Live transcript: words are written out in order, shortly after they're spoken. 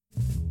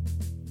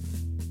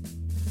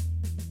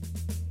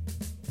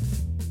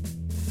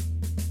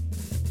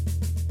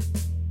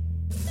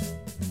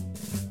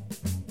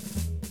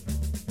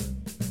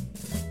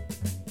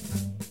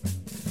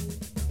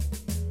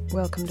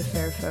Welcome to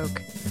Fair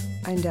Folk.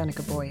 I'm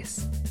Danica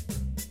Boyce.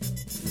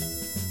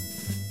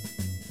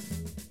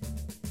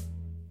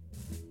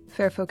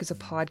 Fair Folk is a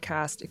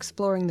podcast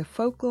exploring the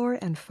folklore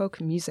and folk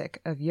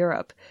music of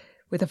Europe,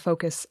 with a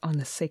focus on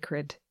the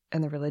sacred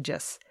and the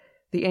religious,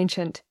 the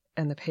ancient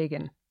and the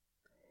pagan.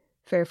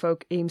 Fair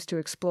Folk aims to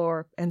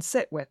explore and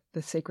sit with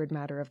the sacred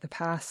matter of the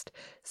past,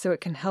 so it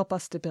can help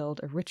us to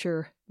build a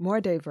richer, more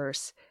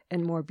diverse,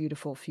 and more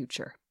beautiful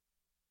future.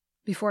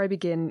 Before I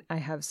begin, I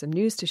have some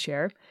news to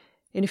share.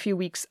 In a few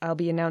weeks, I'll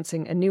be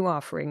announcing a new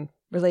offering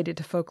related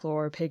to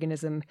folklore,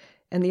 paganism,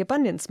 and the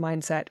abundance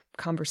mindset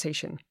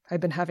conversation I've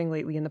been having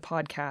lately in the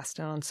podcast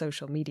and on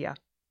social media.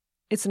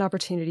 It's an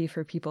opportunity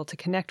for people to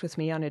connect with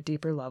me on a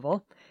deeper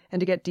level and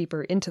to get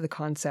deeper into the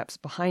concepts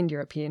behind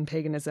European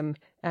paganism,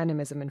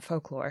 animism, and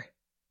folklore.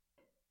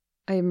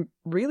 I am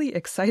really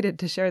excited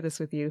to share this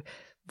with you,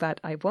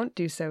 but I won't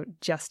do so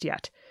just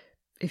yet.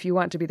 If you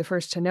want to be the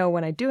first to know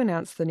when I do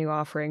announce the new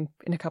offering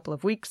in a couple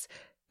of weeks,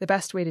 the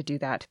best way to do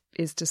that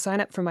is to sign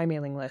up for my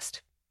mailing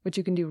list, which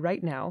you can do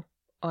right now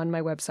on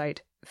my website,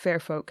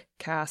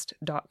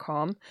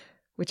 fairfolkcast.com,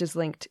 which is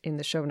linked in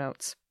the show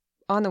notes.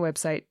 On the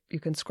website,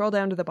 you can scroll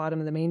down to the bottom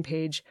of the main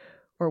page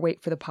or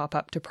wait for the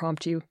pop-up to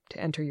prompt you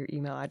to enter your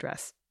email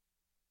address.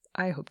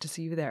 I hope to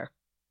see you there.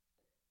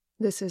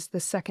 This is the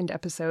second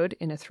episode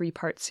in a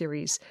 3-part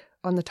series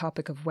on the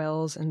topic of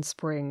wells and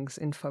springs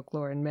in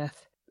folklore and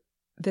myth.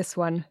 This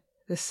one,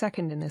 the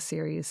second in this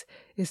series,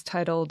 is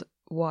titled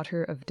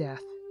Water of Death.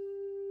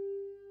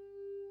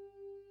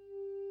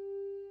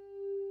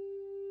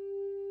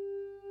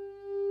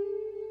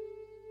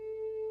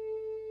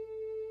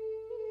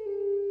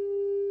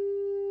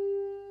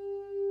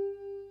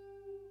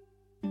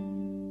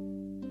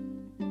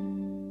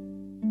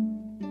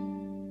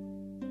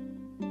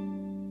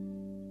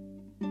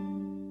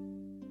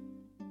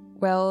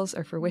 Wells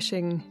are for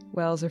wishing,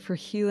 wells are for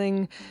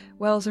healing,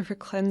 wells are for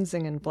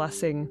cleansing and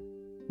blessing.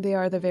 They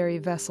are the very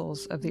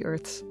vessels of the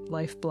earth's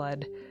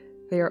lifeblood.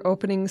 They are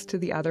openings to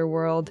the other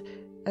world,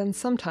 and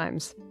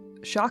sometimes,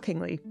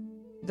 shockingly,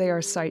 they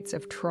are sites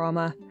of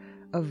trauma,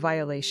 of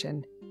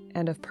violation,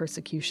 and of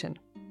persecution.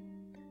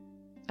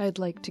 I'd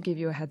like to give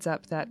you a heads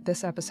up that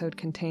this episode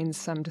contains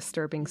some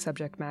disturbing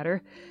subject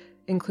matter,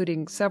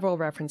 including several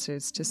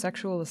references to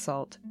sexual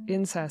assault,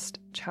 incest,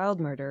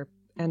 child murder,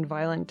 and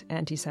violent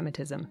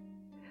anti-Semitism.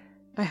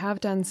 I have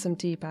done some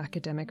deep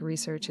academic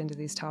research into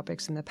these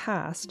topics in the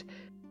past,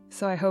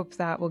 so I hope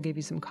that will give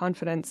you some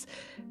confidence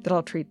that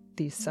I'll treat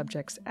these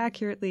subjects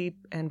accurately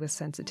and with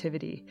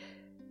sensitivity.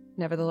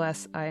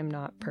 Nevertheless, I am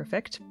not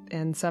perfect,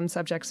 and some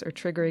subjects are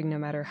triggering no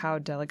matter how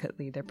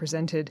delicately they're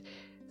presented,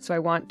 so I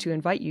want to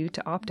invite you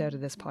to opt out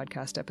of this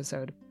podcast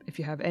episode if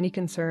you have any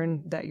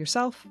concern that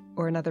yourself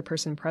or another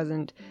person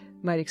present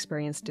might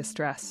experience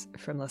distress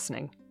from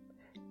listening.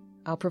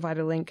 I'll provide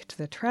a link to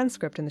the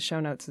transcript in the show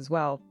notes as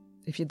well,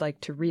 if you'd like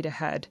to read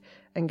ahead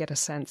and get a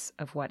sense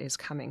of what is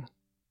coming.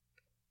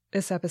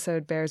 This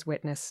episode bears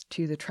witness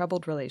to the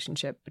troubled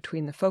relationship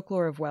between the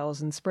folklore of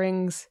wells and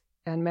springs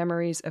and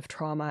memories of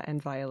trauma and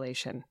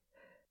violation,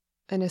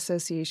 an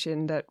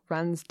association that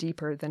runs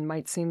deeper than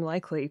might seem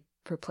likely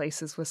for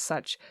places with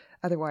such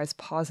otherwise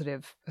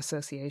positive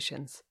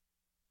associations.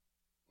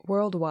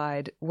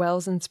 Worldwide,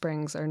 wells and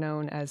springs are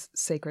known as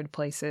sacred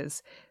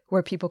places,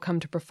 where people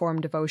come to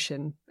perform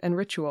devotion and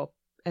ritual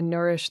and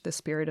nourish the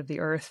spirit of the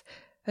earth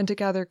and to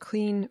gather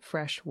clean,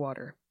 fresh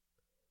water.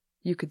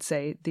 You could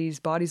say these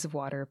bodies of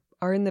water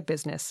are in the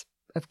business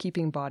of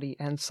keeping body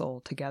and soul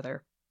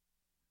together.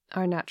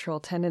 Our natural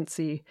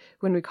tendency,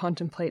 when we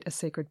contemplate a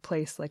sacred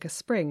place like a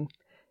spring,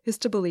 is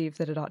to believe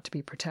that it ought to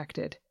be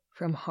protected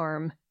from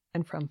harm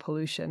and from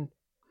pollution.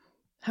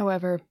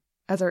 However,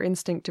 as our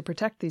instinct to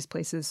protect these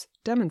places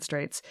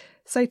demonstrates,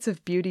 sites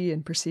of beauty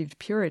and perceived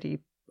purity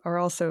are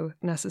also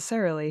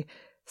necessarily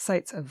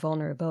sites of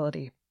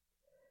vulnerability.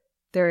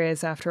 There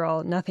is, after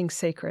all, nothing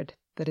sacred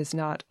that is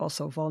not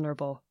also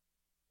vulnerable.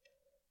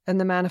 And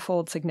the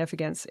manifold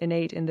significance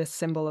innate in this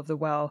symbol of the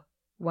well,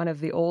 one of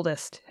the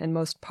oldest and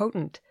most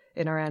potent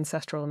in our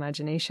ancestral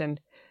imagination,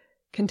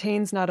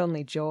 contains not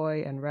only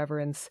joy and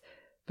reverence,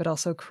 but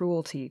also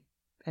cruelty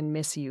and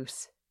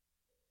misuse.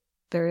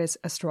 There is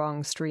a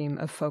strong stream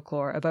of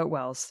folklore about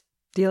wells,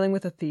 dealing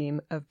with a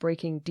theme of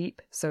breaking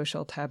deep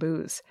social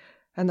taboos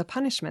and the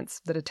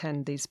punishments that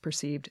attend these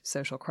perceived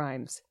social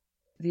crimes.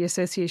 The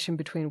association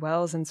between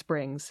wells and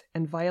springs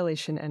and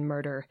violation and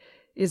murder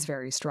is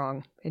very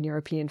strong in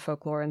European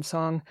folklore and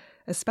song,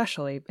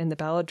 especially in the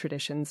ballad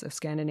traditions of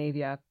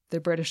Scandinavia, the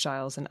British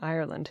Isles, and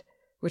Ireland,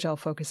 which I'll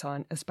focus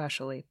on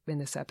especially in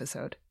this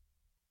episode.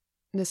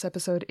 This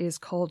episode is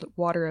called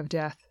Water of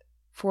Death,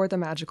 for the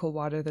magical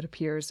water that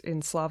appears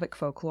in Slavic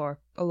folklore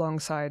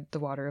alongside the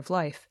Water of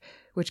Life,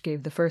 which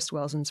gave the first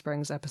Wells and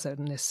Springs episode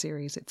in this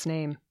series its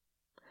name.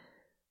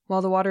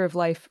 While the Water of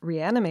Life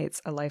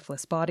reanimates a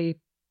lifeless body,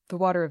 the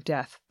Water of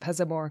Death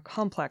has a more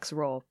complex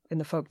role in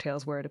the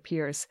folktales where it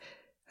appears,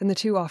 and the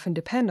two often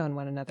depend on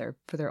one another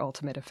for their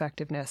ultimate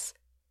effectiveness.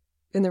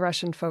 In the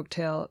Russian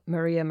folktale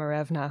Maria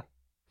Morevna,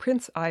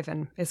 Prince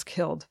Ivan is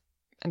killed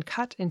and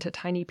cut into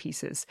tiny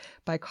pieces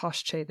by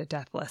Koshchei the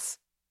Deathless,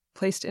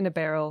 placed in a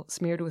barrel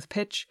smeared with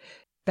pitch,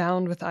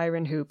 bound with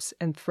iron hoops,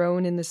 and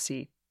thrown in the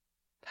sea.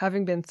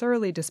 Having been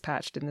thoroughly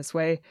dispatched in this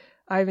way,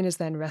 Ivan is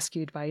then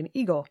rescued by an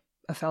eagle,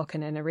 a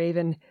falcon, and a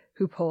raven,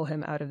 who pull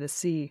him out of the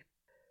sea.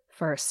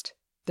 First,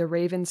 the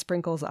raven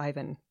sprinkles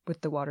Ivan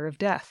with the water of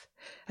death,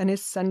 and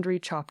his sundry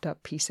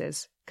chopped-up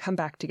pieces come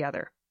back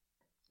together.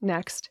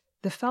 Next,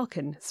 the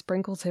falcon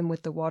sprinkles him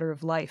with the water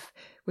of life,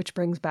 which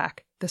brings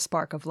back the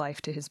spark of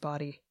life to his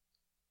body.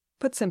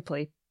 Put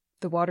simply,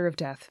 the water of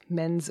death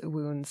mends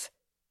wounds.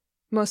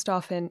 Most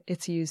often,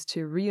 it's used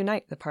to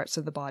reunite the parts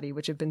of the body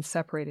which have been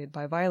separated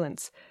by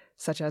violence,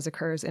 such as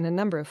occurs in a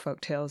number of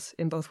folk tales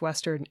in both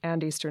Western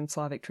and Eastern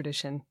Slavic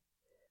tradition.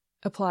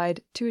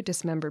 Applied to a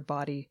dismembered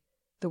body,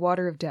 the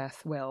water of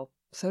death will,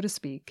 so to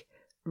speak,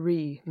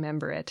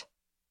 remember it.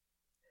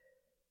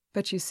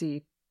 But you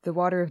see, the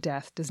water of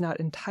death does not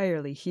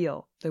entirely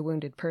heal the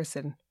wounded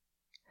person.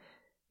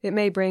 It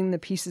may bring the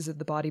pieces of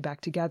the body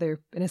back together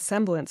in a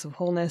semblance of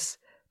wholeness,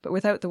 but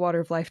without the water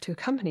of life to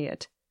accompany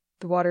it,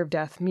 the water of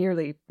death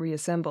merely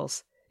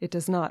reassembles. It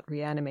does not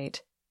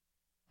reanimate.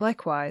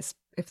 Likewise,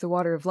 if the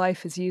water of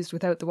life is used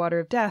without the water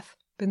of death,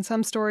 in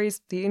some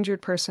stories the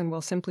injured person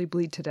will simply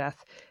bleed to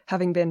death,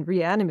 having been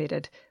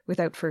reanimated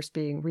without first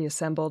being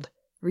reassembled,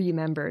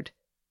 remembered,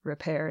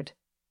 repaired.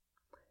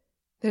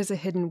 There's a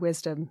hidden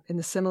wisdom in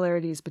the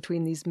similarities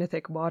between these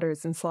mythic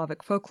waters in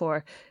Slavic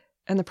folklore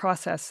and the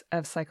process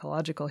of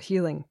psychological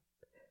healing.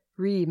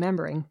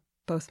 Remembering,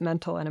 both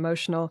mental and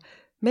emotional,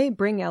 may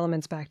bring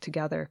elements back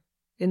together,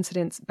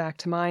 incidents back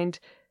to mind,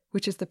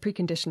 which is the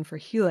precondition for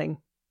healing.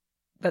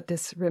 But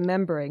this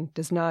remembering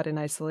does not, in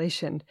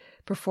isolation,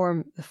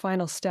 perform the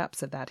final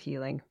steps of that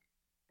healing.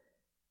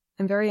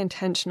 I'm very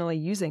intentionally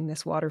using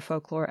this water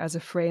folklore as a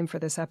frame for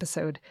this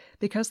episode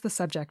because the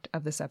subject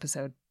of this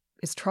episode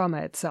is trauma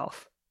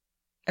itself.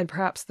 And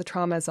perhaps the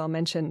traumas I'll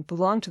mention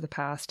belong to the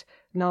past,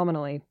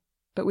 nominally,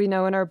 but we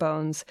know in our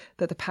bones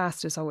that the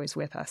past is always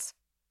with us,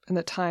 and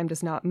that time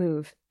does not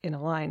move in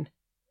a line,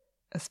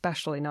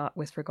 especially not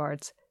with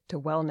regards to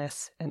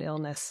wellness and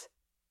illness.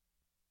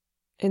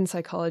 In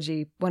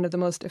psychology, one of the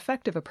most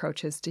effective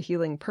approaches to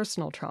healing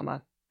personal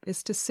trauma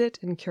is to sit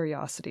in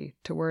curiosity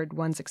toward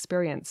one's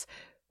experience,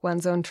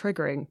 one's own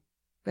triggering,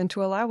 and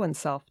to allow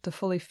oneself to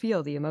fully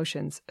feel the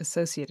emotions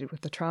associated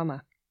with the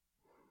trauma.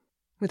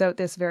 Without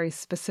this very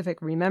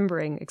specific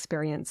remembering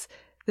experience,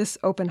 this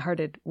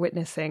open-hearted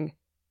witnessing,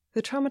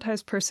 the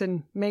traumatized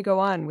person may go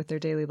on with their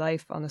daily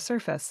life on the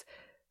surface,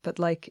 but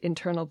like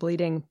internal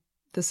bleeding,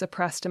 the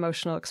suppressed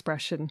emotional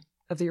expression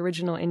of the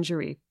original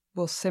injury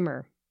will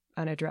simmer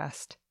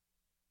unaddressed.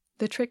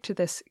 The trick to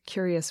this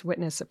curious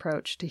witness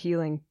approach to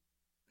healing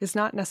is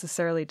not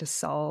necessarily to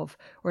solve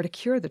or to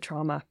cure the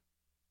trauma,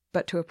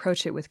 but to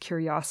approach it with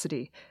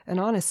curiosity and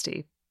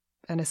honesty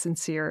and a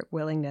sincere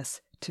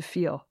willingness to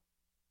feel.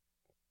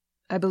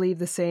 I believe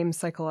the same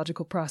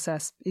psychological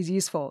process is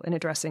useful in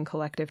addressing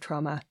collective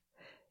trauma,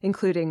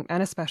 including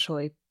and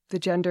especially the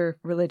gender,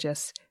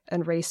 religious,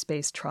 and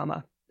race-based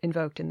trauma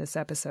invoked in this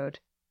episode.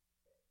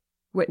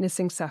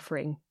 Witnessing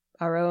suffering,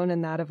 our own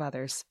and that of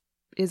others,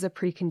 is a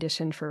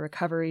precondition for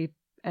recovery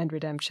and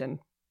redemption.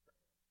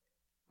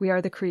 We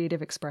are the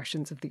creative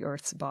expressions of the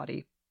Earth's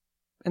body,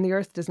 and the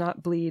Earth does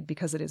not bleed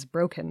because it is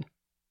broken.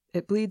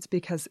 It bleeds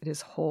because it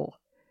is whole.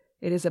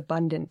 It is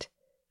abundant.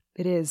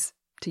 It is,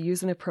 to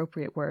use an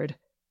appropriate word,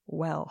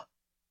 well.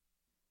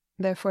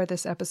 Therefore,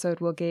 this episode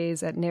will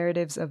gaze at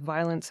narratives of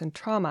violence and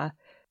trauma,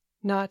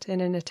 not in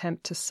an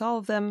attempt to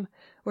solve them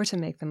or to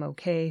make them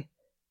okay,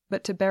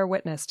 but to bear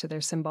witness to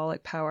their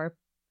symbolic power,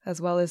 as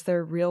well as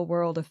their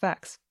real-world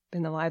effects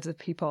in the lives of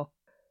people,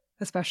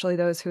 especially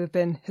those who have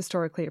been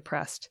historically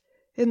oppressed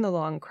in the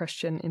long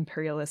Christian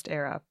imperialist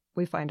era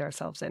we find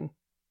ourselves in.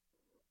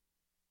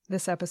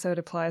 This episode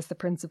applies the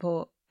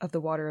principle of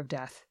the water of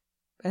death,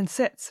 and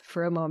sits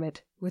for a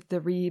moment with the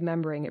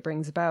remembering it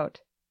brings about,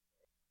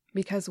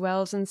 because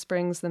wells and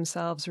springs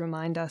themselves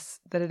remind us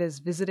that it is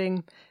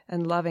visiting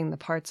and loving the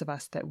parts of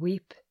us that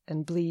weep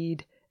and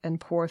bleed and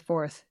pour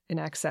forth in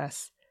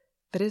excess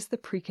that is the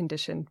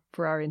precondition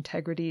for our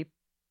integrity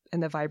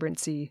and the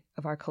vibrancy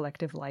of our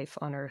collective life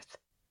on Earth.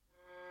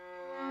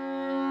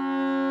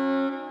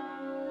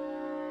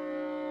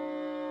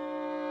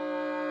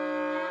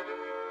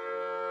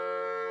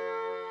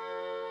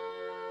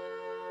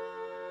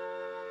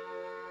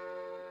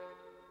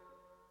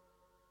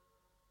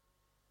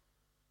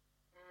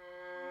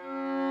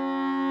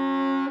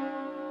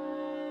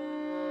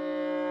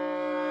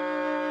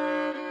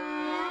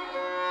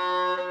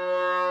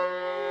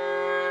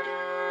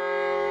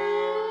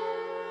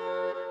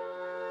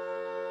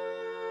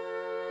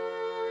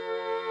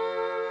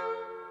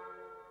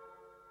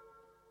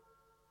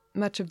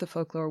 Much of the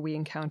folklore we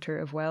encounter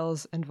of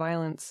wells and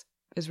violence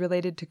is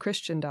related to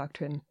Christian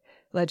doctrine,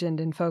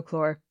 legend, and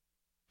folklore,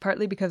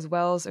 partly because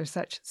wells are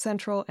such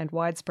central and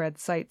widespread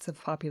sites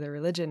of popular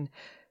religion,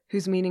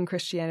 whose meaning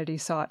Christianity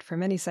sought for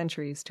many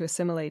centuries to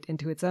assimilate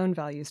into its own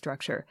value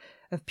structure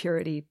of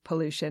purity,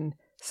 pollution,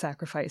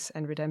 sacrifice,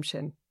 and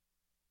redemption.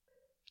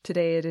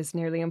 Today it is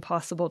nearly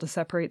impossible to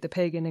separate the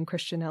pagan and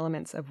Christian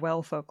elements of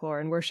well folklore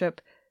and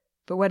worship,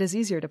 but what is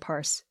easier to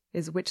parse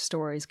is which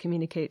stories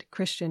communicate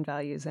Christian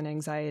values and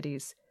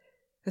anxieties,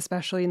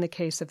 especially in the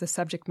case of the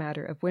subject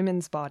matter of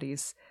women's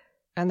bodies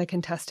and the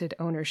contested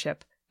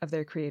ownership of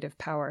their creative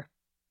power.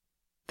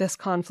 This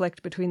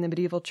conflict between the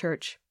medieval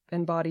church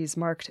and bodies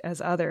marked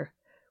as other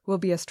will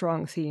be a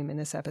strong theme in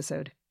this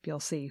episode, you'll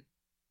see.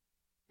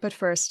 But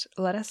first,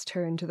 let us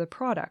turn to the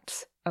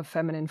products of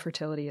feminine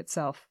fertility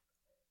itself: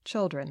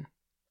 children.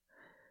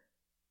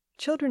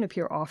 Children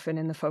appear often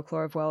in the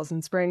folklore of wells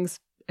and springs,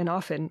 and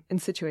often in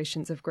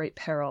situations of great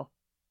peril.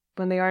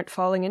 When they aren't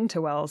falling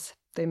into wells,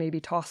 they may be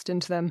tossed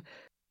into them,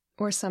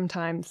 or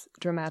sometimes,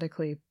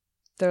 dramatically,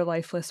 their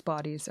lifeless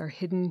bodies are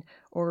hidden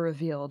or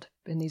revealed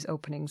in these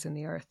openings in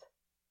the earth.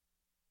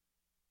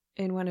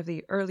 In one of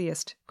the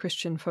earliest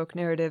Christian folk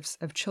narratives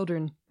of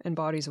children and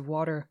bodies of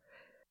water,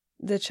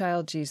 the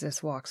child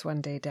Jesus walks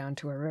one day down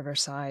to a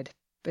riverside,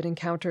 but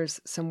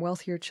encounters some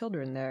wealthier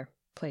children there,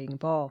 playing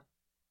ball.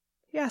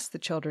 He asks the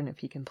children if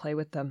he can play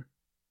with them.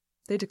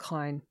 They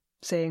decline,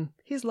 saying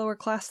he's lower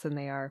class than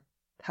they are,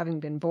 having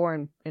been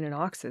born in an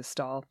ox's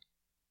stall.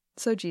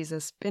 So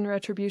Jesus, in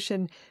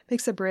retribution,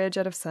 makes a bridge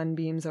out of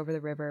sunbeams over the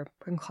river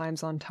and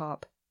climbs on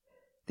top.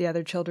 The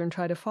other children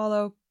try to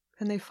follow,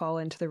 and they fall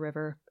into the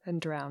river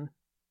and drown.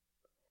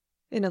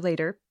 In a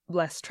later,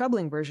 less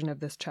troubling version of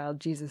this child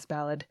Jesus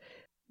ballad,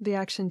 the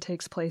action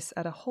takes place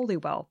at a holy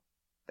well,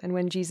 and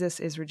when Jesus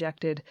is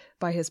rejected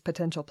by his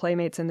potential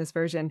playmates in this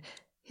version,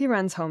 he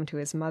runs home to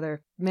his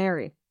mother,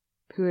 Mary,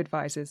 who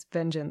advises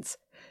vengeance.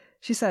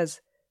 She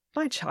says,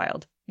 "My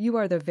child, you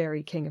are the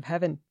very King of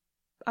Heaven.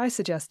 I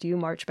suggest you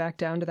march back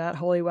down to that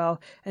holy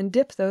well and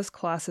dip those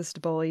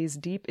classist bullies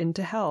deep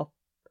into hell."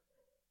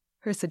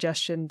 Her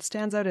suggestion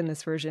stands out in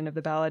this version of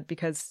the ballad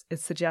because it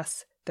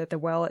suggests that the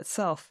well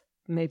itself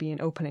may be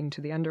an opening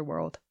to the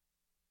underworld.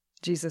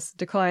 Jesus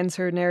declines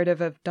her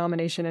narrative of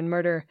domination and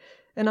murder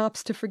and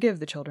opts to forgive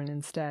the children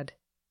instead.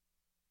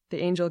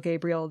 The angel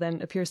Gabriel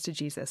then appears to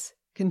Jesus,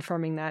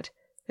 confirming that,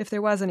 if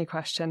there was any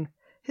question,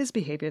 his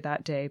behavior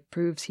that day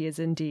proves he is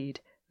indeed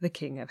the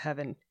King of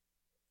Heaven.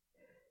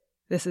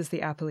 This is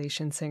the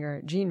Appalachian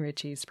singer Jean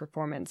Ritchie's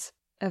performance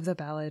of the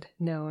ballad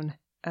known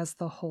as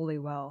The Holy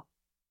Well.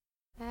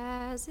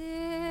 As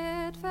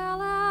it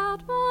fell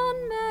out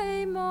one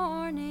May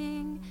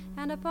morning,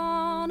 and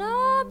upon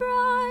a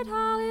bright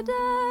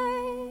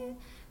holiday,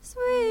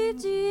 sweet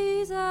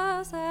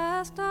Jesus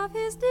asked of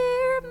his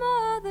dear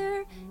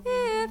mother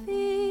if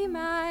he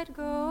might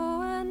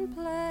go and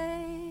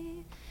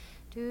play.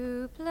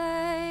 To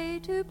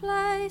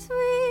play,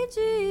 sweet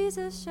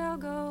Jesus shall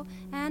go,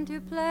 and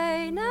to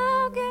play,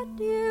 now get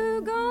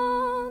you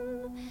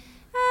gone.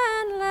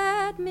 And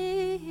let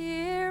me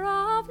hear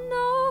of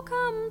no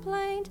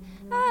complaint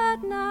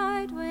at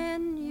night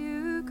when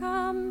you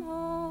come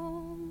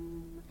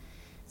home.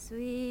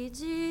 Sweet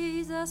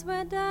Jesus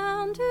went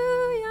down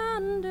to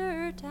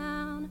yonder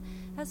town,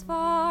 as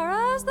far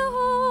as the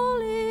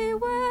Holy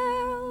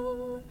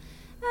Well,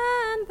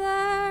 and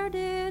there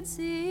did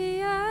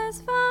see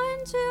as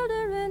fine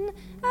children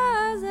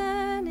as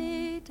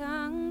any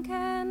tongue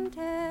can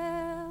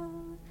tell.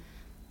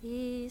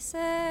 He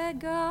said,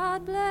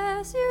 God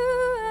bless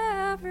you,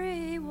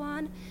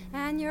 everyone,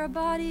 and your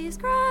bodies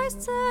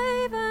Christ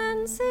save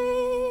and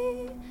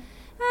see.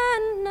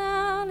 And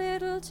now,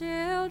 little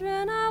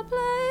children, I'll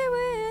play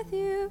with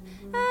you,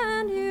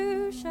 and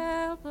you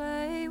shall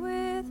play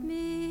with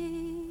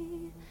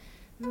me.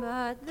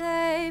 But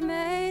they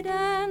made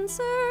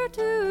answer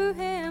to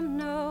him,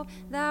 No,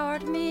 thou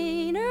art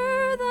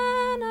meaner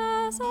than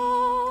us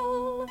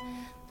all.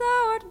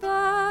 Thou art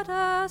but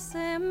a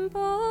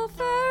simple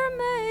fair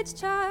maid's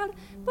child,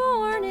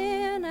 born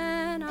in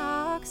an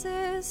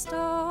ox's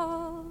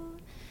stall.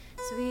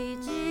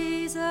 Sweet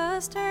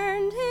Jesus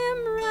turned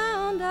him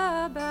round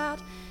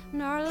about,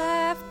 nor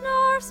laughed,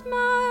 nor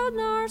smiled,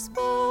 nor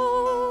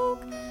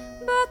spoke,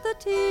 but the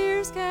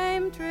tears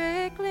came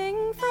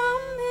trickling from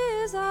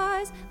his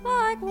eyes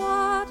like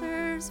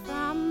waters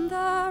from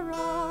the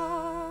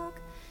rock.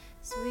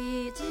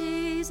 Sweet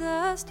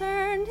Jesus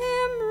turned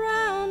him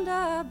round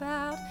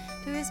about,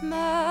 to his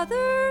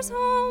mother's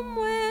home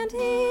went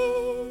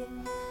he,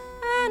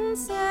 and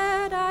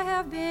said, I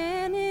have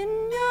been in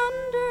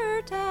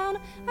yonder town,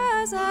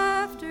 as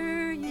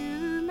after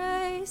you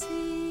may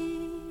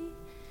see.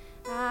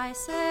 I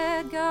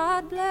said,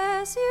 God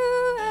bless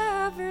you,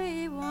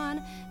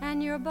 everyone,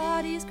 and your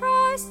bodies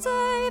Christ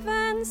save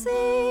and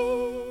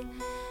see.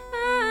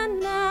 And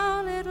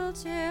now, little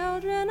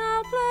children,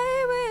 I'll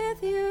play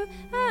with you,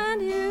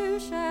 and you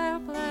shall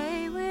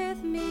play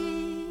with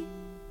me.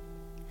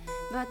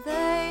 But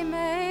they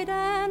made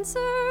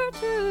answer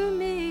to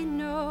me,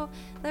 No,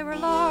 they were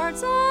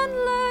lords and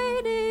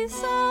ladies'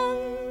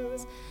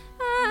 sons,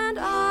 and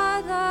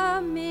I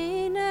the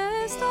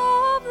meanest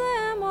of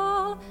them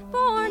all,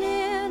 born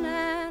in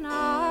an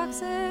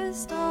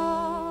ox's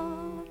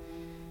stall.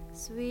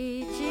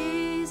 Sweet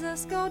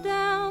Jesus, go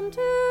down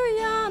to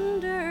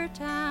yonder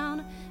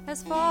town,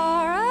 as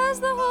far as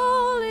the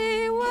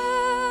Holy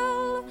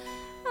Well,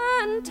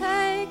 and and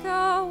take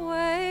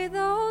away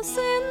those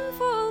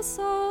sinful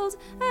souls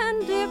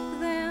and dip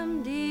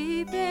them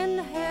deep in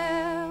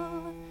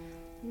hell.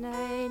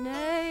 Nay,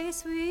 nay,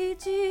 sweet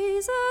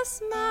Jesus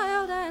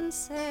smiled and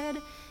said,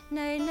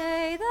 Nay,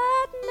 nay,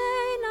 that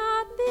may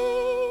not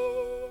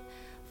be,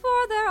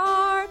 for there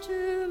are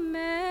too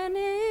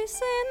many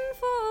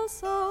sinful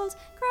souls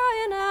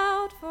crying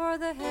out for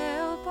the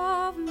help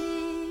of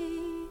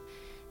me.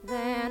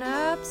 Then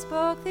up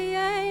spoke the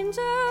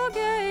angel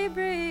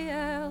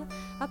Gabriel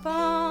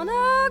upon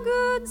a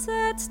good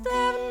set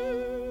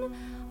steven.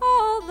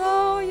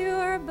 Although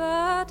you're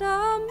but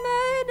a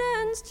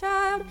maiden's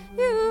child,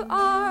 you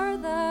are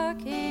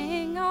the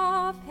King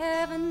of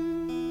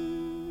heaven.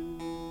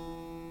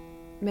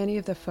 Many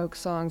of the folk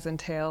songs and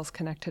tales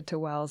connected to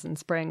wells and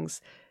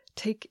springs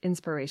take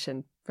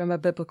inspiration from a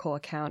biblical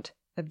account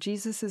of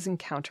Jesus'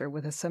 encounter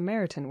with a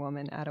Samaritan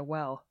woman at a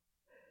well.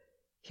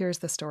 Here's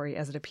the story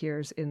as it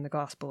appears in the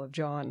Gospel of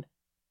John.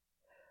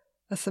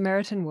 A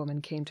Samaritan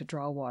woman came to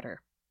draw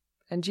water,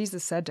 and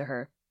Jesus said to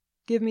her,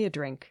 Give me a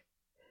drink.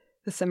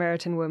 The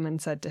Samaritan woman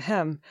said to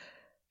him,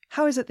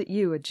 How is it that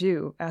you, a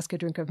Jew, ask a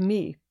drink of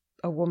me,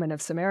 a woman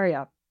of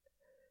Samaria?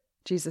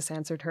 Jesus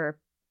answered her,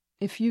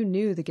 If you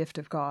knew the gift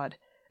of God,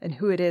 and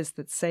who it is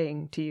that's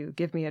saying to you,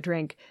 Give me a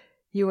drink,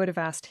 you would have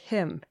asked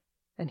him,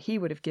 and he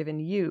would have given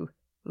you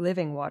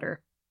living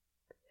water.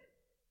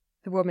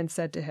 The woman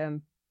said to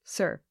him,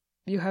 Sir,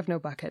 you have no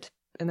bucket,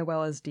 and the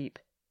well is deep.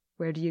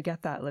 Where do you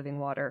get that living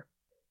water?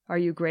 Are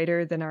you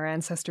greater than our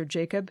ancestor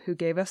Jacob, who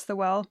gave us the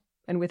well,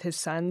 and with his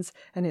sons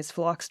and his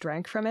flocks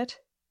drank from it?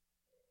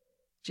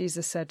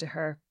 Jesus said to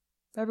her,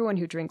 Everyone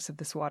who drinks of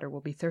this water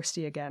will be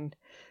thirsty again,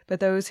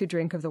 but those who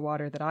drink of the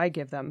water that I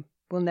give them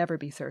will never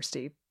be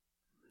thirsty.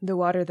 The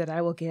water that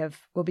I will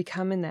give will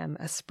become in them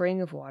a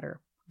spring of water,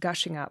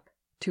 gushing up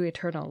to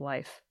eternal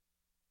life.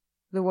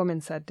 The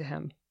woman said to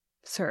him,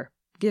 Sir,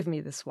 give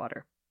me this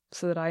water,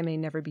 so that I may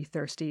never be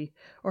thirsty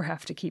or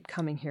have to keep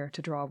coming here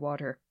to draw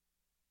water.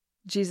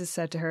 Jesus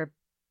said to her,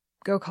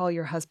 Go call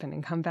your husband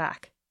and come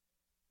back.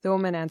 The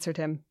woman answered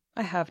him,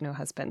 I have no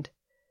husband.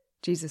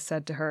 Jesus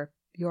said to her,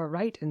 You are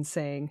right in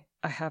saying,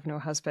 I have no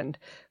husband,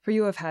 for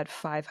you have had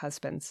 5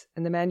 husbands,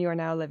 and the man you are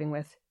now living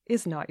with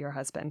is not your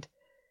husband.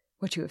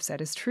 What you have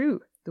said is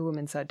true, the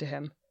woman said to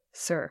him.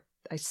 Sir,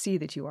 I see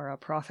that you are a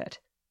prophet.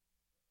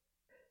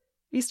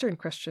 Eastern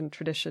Christian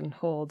tradition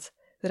holds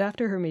that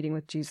after her meeting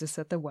with Jesus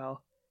at the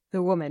well,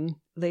 the woman,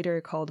 later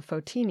called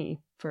Fotini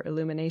for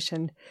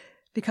illumination,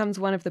 becomes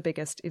one of the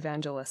biggest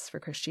evangelists for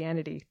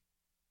Christianity.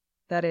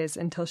 That is,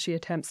 until she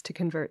attempts to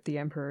convert the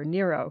Emperor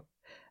Nero,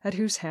 at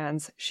whose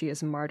hands she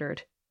is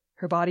martyred,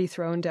 her body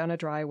thrown down a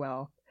dry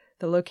well,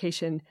 the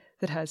location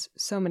that has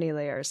so many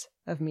layers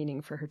of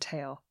meaning for her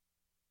tale.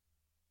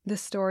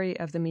 This story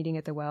of the meeting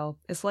at the well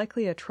is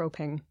likely a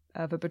troping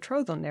of a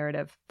betrothal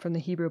narrative from the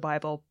Hebrew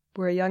Bible,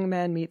 where a young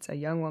man meets a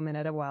young woman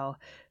at a well.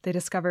 They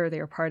discover they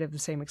are part of the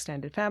same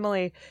extended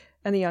family,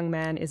 and the young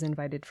man is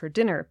invited for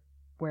dinner,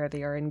 where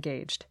they are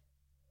engaged.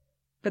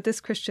 But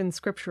this Christian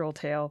scriptural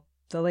tale,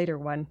 the later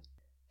one,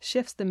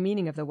 shifts the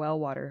meaning of the well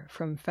water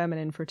from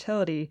feminine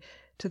fertility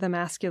to the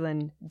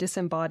masculine,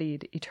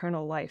 disembodied,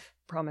 eternal life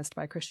promised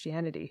by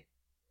Christianity.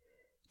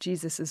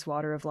 Jesus'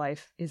 water of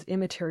life is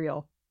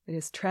immaterial, it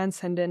is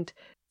transcendent,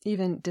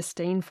 even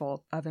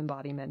disdainful of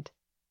embodiment.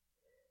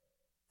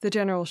 The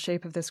general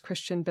shape of this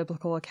Christian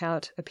biblical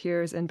account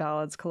appears in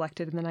ballads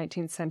collected in the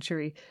 19th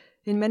century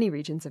in many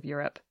regions of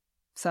Europe,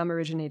 some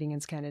originating in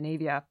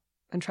Scandinavia,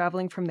 and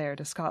traveling from there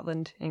to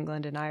Scotland,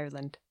 England, and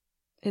Ireland.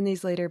 In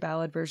these later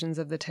ballad versions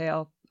of the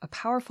tale, a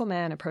powerful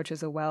man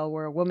approaches a well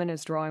where a woman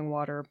is drawing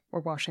water or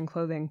washing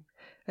clothing,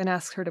 and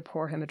asks her to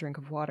pour him a drink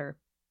of water.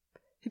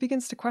 He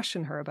begins to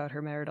question her about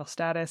her marital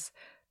status,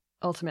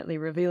 ultimately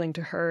revealing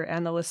to her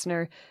and the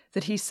listener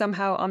that he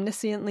somehow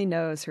omnisciently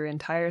knows her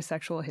entire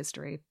sexual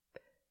history,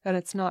 and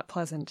it's not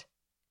pleasant.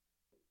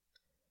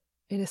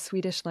 In a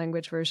Swedish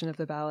language version of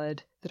the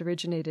ballad that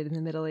originated in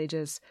the Middle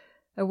Ages,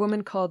 a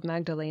woman called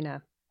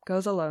Magdalena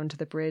goes alone to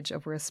the bridge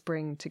over a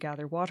spring to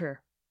gather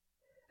water.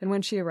 And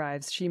when she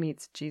arrives, she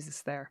meets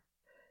Jesus there.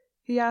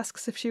 He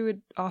asks if she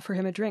would offer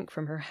him a drink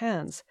from her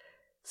hands,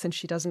 since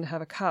she doesn't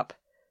have a cup.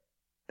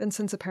 And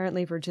since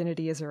apparently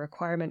virginity is a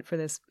requirement for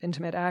this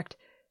intimate act,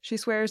 she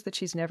swears that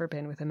she's never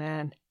been with a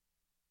man.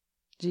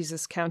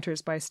 Jesus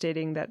counters by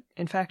stating that,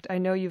 in fact, I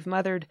know you've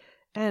mothered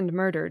and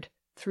murdered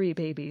 3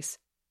 babies,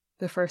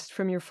 the first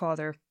from your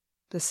father,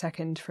 the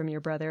second from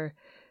your brother,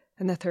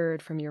 and the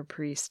third from your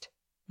priest,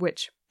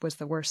 which was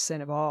the worst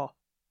sin of all.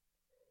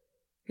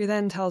 He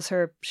then tells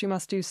her she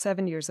must do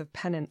 7 years of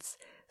penance,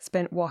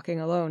 spent walking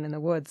alone in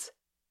the woods.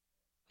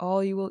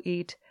 All you will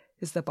eat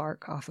is the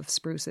bark off of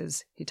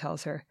spruces, he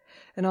tells her,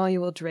 and all you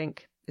will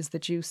drink is the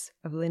juice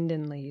of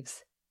linden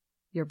leaves.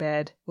 Your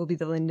bed will be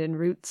the linden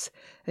roots,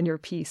 and your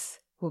peace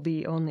will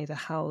be only the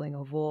howling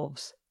of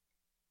wolves.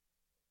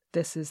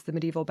 This is the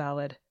medieval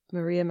ballad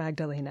Maria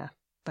Magdalena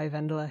by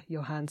Vendela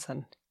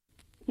Johansson.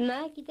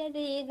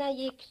 Magdalena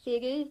gick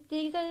sig ut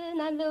i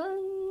gröna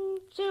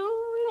Lund,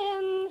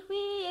 solen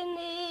sken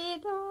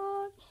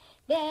idag.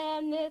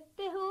 Där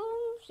mötte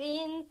hon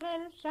sin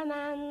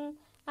frälsarman,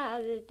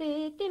 allt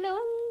ut i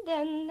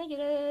lunden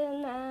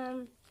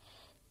gröna.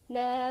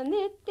 Där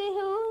mötte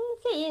hon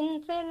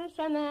sin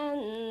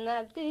frälsarman,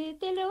 allt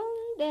ut i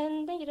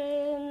lunden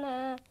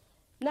gröna.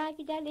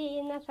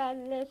 Magdalena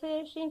faller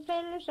för sin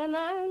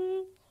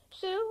frälsarman,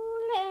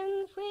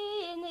 solen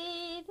sken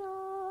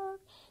idag.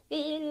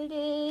 Vill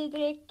du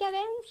dricka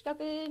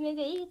vänskap ur min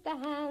vita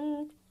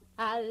hand,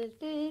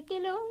 allt ut i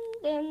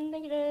lunden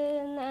den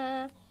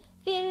gröna.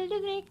 Vill du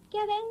dricka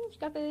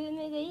vänskap ur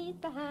min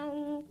vita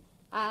hand,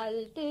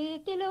 allt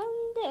ut i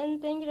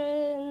lunden den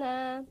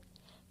gröna.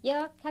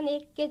 Jag kan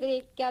icke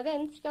dricka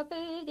vänskap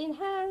ur din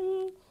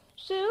hand,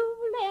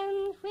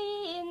 solen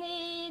sken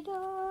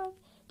idag.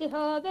 Du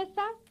har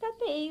befattat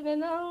dig med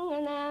många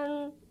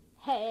namn,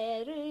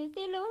 här ut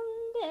i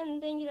lunden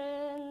den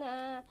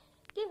gröna.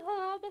 Du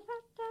har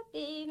befattat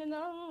dig med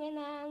många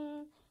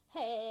namn,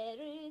 här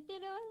ut i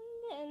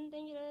lunden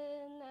den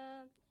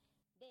gröna.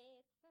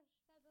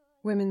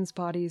 Women's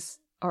bodies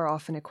are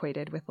often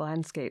equated with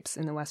landscapes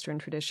in the Western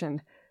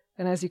tradition,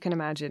 and as you can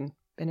imagine,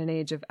 in an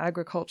age of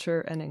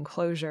agriculture and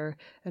enclosure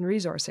and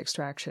resource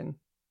extraction,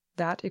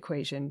 that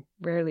equation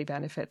rarely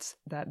benefits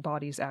that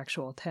body's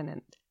actual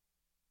tenant.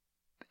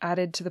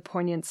 Added to the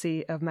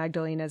poignancy of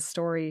Magdalena's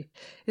story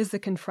is the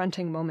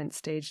confronting moment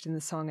staged in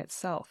the song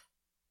itself.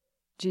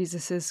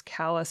 Jesus'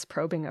 callous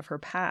probing of her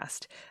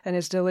past and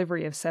his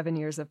delivery of 7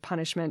 years of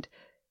punishment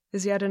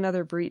is yet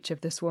another breach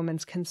of this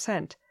woman's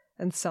consent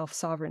and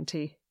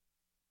self-sovereignty.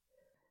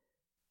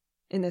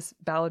 In this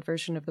ballad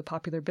version of the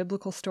popular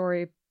biblical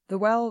story, the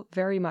well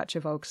very much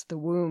evokes the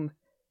womb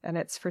and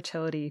its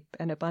fertility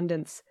and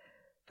abundance,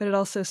 but it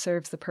also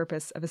serves the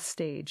purpose of a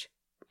stage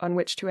on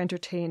which to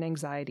entertain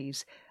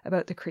anxieties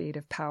about the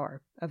creative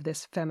power of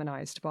this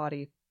feminized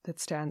body that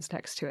stands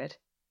next to it.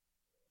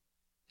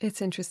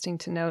 It's interesting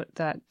to note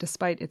that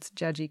despite its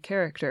judgy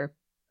character,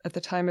 at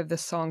the time of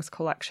this song's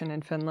collection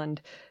in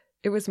Finland,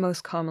 it was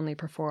most commonly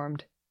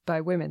performed by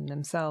women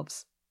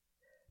themselves.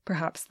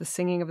 Perhaps the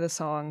singing of the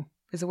song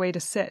is a way to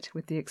sit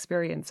with the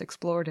experience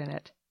explored in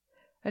it,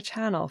 a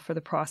channel for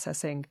the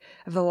processing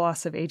of the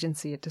loss of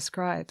agency it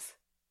describes.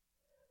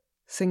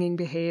 Singing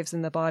behaves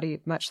in the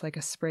body much like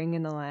a spring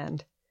in the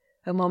land,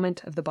 a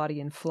moment of the body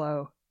in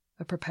flow,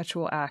 a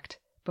perpetual act,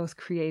 both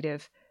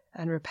creative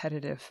and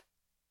repetitive,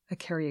 a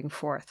carrying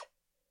forth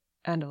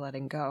and a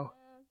letting go.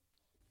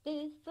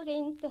 Du får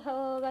inte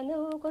höra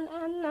någon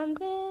annan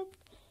vet,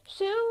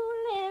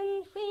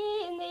 solen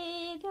sken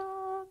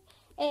idag,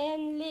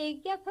 än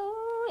ligga på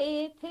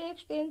ett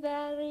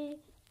högstenberg,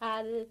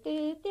 allt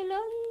ut i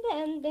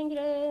lunden den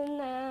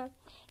gröna.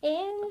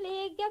 Än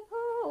ligga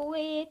på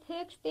ett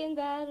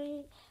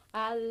högstenberg,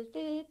 allt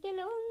ut i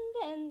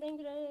lunden den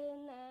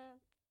gröna.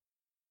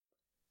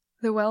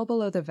 The Well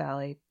Below the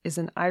Valley is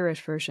an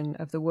Irish version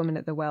of the Woman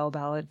at the Well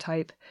ballad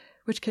type,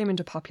 which came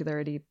into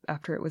popularity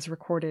after it was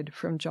recorded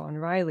from John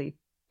Riley,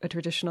 a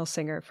traditional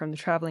singer from the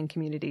travelling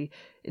community,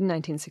 in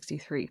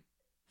 1963,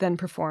 then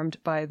performed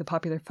by the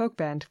popular folk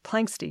band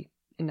Planxty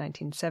in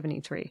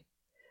 1973.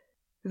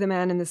 The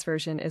man in this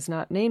version is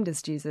not named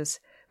as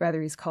Jesus,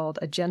 rather he's called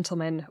a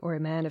gentleman or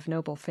a man of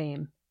noble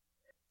fame.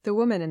 The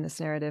woman in this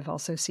narrative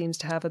also seems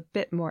to have a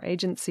bit more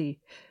agency,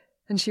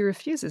 and she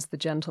refuses the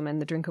gentleman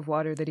the drink of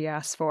water that he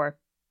asks for,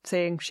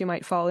 saying she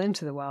might fall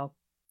into the well.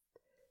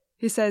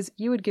 He says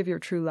you would give your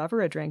true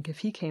lover a drink if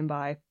he came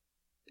by,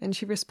 and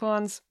she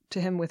responds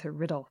to him with a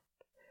riddle.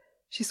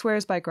 She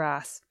swears by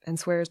grass and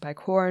swears by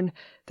corn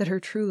that her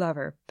true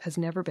lover has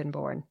never been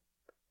born.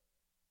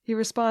 He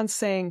responds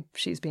saying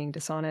she's being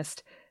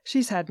dishonest.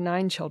 She's had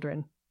 9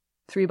 children,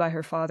 3 by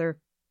her father,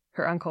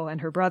 her uncle,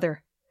 and her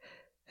brother,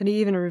 and he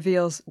even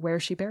reveals where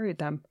she buried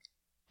them,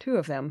 2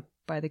 of them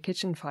by the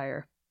kitchen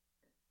fire.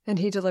 And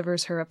he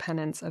delivers her a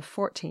penance of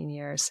 14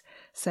 years,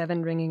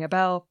 7 ringing a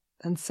bell,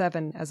 and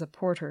 7 as a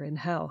porter in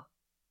hell.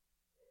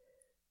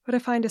 What I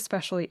find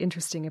especially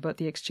interesting about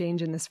the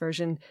exchange in this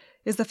version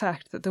is the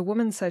fact that the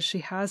woman says she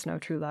has no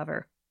true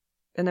lover,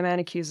 and the man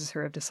accuses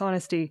her of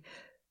dishonesty,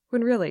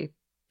 when really,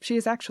 she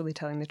is actually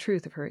telling the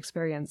truth of her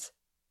experience,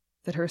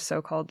 that her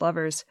so-called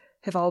lovers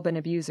have all been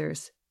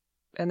abusers,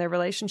 and their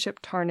relationship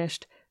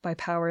tarnished by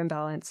power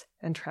imbalance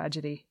and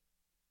tragedy.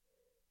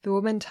 The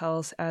woman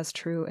tells as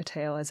true a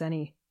tale as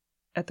any,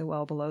 at the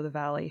Well Below the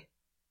Valley.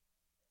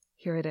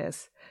 Here it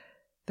is,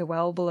 The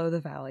Well Below the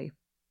Valley,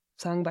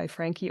 sung by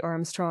Frankie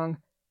Armstrong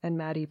and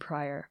Maddie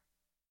Pryor.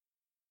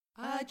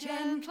 A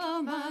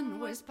gentleman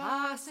was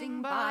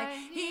passing by.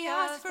 He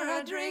asked for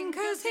a drink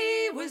 'cause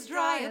he was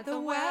dry at the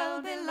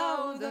well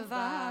below the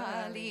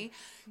valley.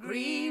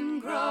 Green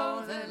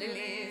grow the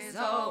lilies,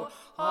 oh,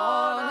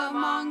 all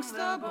amongst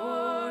the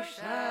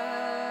bushes.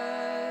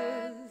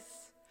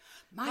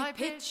 My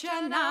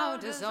pitcher now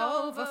does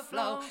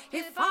overflow.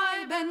 If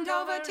I bend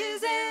over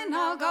 'tis in,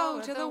 I'll go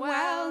to the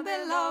well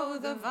below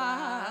the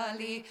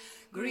valley.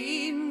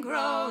 Green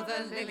grow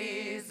the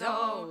lilies,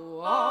 oh,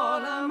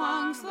 all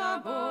amongst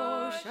the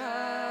bushes.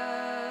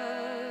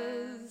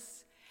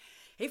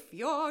 If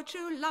your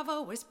true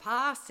lover was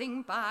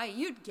passing by,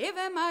 you'd give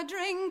him a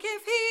drink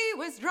if he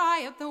was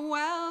dry at the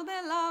well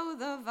below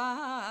the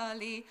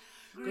valley.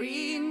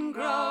 Green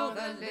grow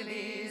the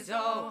lilies,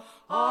 oh,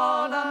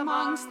 all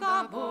amongst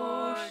the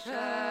bushes.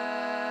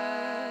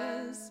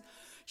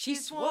 She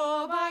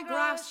swore by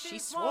grass, she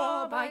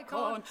swore by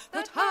corn,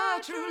 that her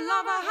true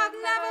lover had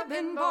never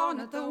been born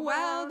at the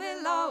well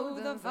below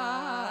the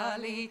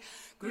valley.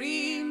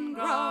 Green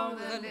grow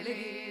the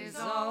lilies,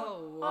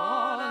 oh,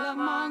 all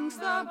amongst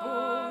the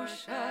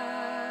bushes.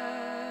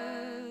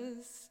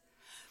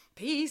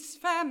 Peace,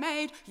 fair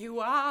maid,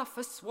 you are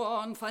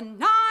forsworn, for 9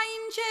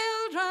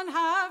 children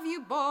have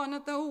you borne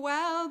at the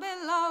well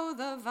below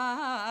the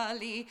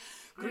valley.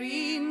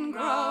 Green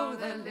grow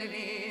the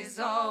lilies,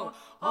 oh,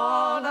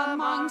 all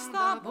amongst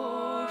the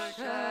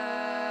bushes.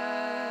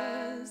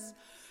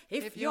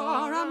 If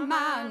you're a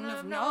man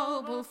of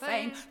noble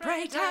fame,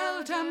 pray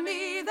tell to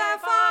me their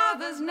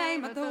father's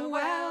name at the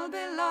well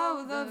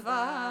below the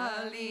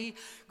valley.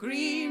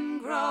 Green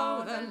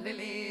grow the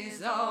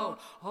lilies, oh,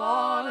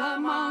 all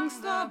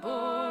amongst the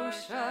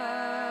bushes.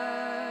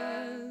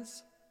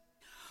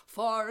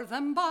 4 of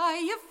them by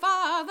your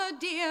father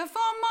dear,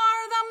 4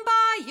 more than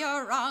by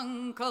your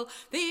uncle,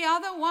 the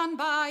other one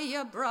by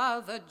your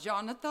brother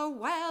John at the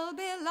well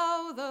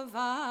below the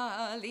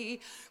valley.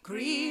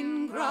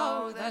 Green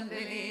grow the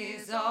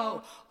lilies,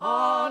 oh,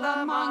 all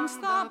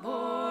amongst the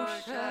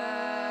bushes.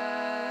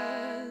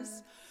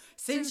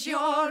 Since you're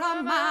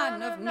a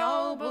man of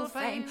noble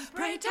fame,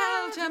 pray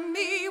tell to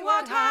me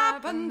what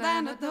happened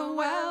then at the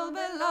well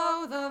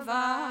below the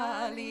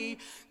valley.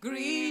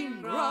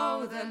 Green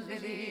grow the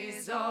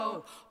lilies,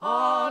 oh,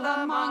 all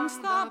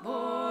amongst the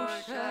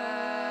bushes.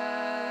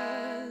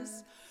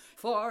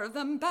 4 of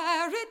them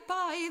buried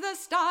by the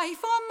sty,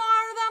 4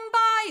 more than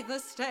by the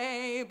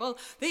stable.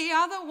 The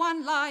other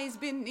one lies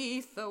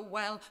beneath the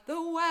well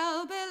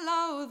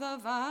below the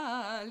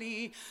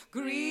valley.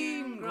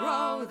 Green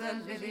grow the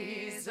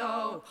lilies,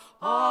 oh,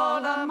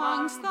 all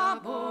amongst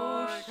the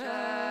bushes.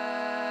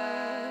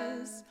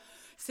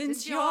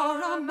 Since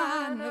you're a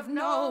man of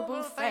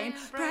noble fame,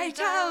 pray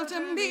tell to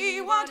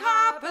me what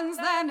happens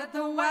then at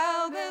the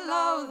well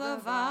below the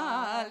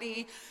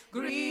valley.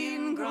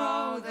 Green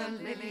grow the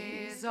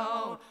lilies,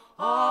 oh,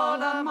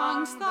 all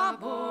amongst the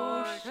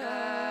bushes.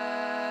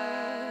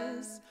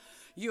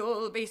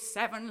 You'll be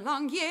 7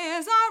 long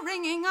years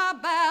a-ringing a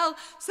bell,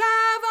 7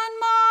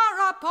 more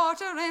a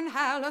porter in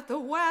hell at the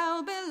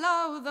well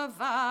below the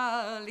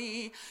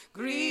valley.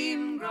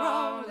 Green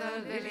grow the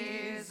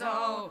lilies,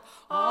 oh,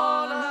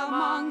 all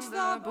amongst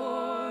the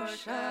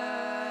bushes.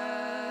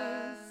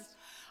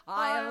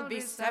 I'll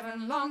be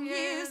 7 long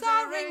years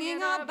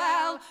a-ringing a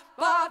bell,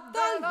 but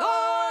the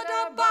Lord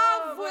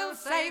above will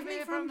save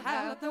me from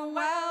hell at the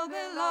well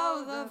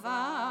below the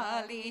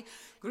valley.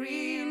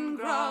 Green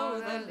grow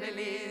the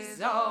lilies,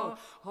 oh,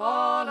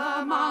 all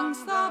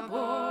amongst the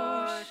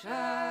bushes.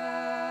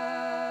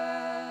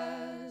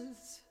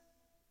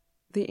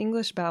 The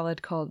English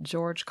ballad called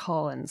George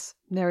Collins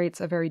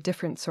narrates a very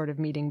different sort of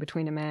meeting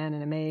between a man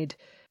and a maid,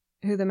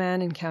 who the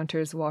man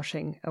encounters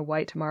washing a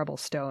white marble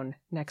stone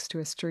next to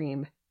a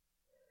stream.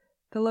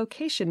 The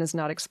location is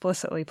not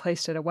explicitly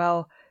placed at a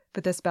well,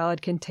 but this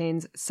ballad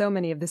contains so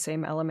many of the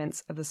same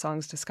elements of the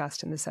songs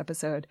discussed in this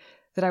episode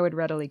that I would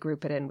readily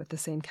group it in with the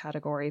same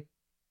category.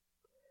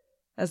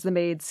 As the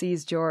maid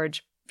sees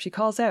George, she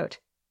calls out,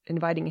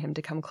 inviting him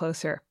to come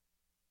closer.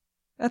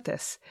 At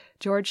this,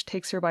 George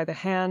takes her by the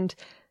hand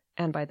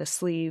and by the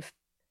sleeve,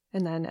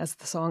 and then, as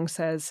the song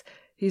says,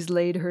 he's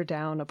laid her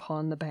down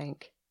upon the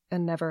bank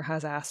and never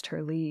has asked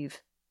her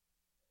leave.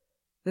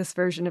 This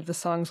version of the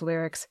song's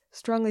lyrics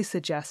strongly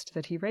suggest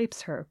that he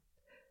rapes her,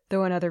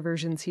 though in other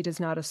versions he does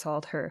not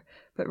assault her,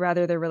 but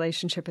rather their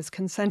relationship is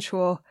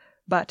consensual,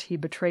 but he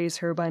betrays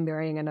her by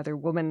marrying another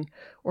woman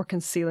or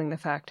concealing the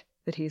fact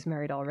that he is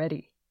married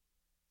already.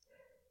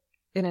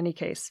 In any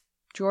case,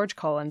 George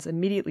Collins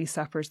immediately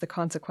suffers the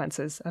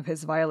consequences of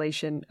his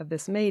violation of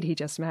this maid he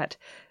just met,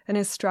 and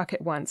is struck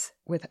at once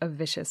with a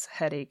vicious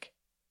headache.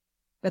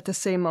 At the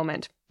same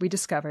moment, we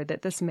discover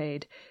that this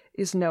maid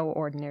is no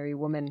ordinary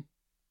woman,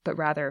 but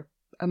rather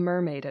a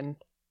mermaiden.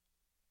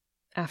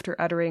 After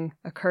uttering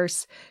a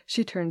curse,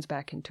 she turns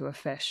back into a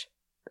fish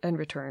and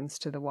returns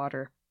to the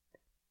water.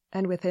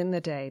 And within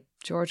the day,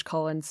 George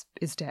Collins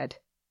is dead.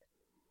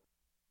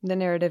 The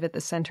narrative at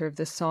the center of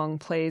this song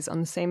plays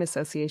on the same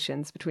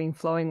associations between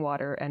flowing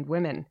water and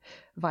women,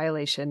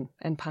 violation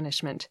and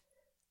punishment,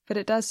 but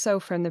it does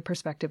so from the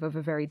perspective of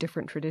a very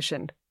different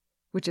tradition,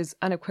 which is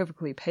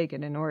unequivocally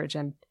pagan in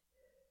origin.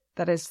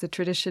 That is, the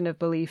tradition of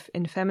belief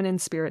in feminine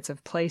spirits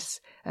of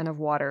place and of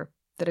water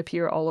that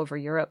appear all over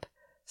Europe,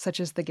 such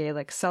as the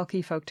Gaelic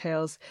Selkie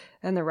folktales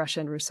and the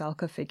Russian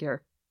Rusalka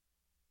figure.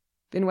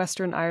 In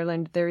Western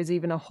Ireland, there is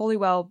even a holy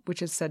well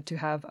which is said to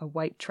have a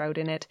white trout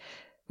in it,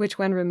 which,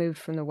 when removed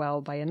from the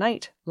well by a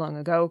knight long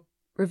ago,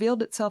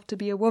 revealed itself to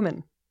be a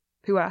woman,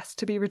 who asked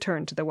to be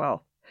returned to the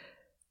well.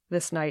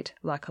 This knight,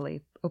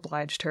 luckily,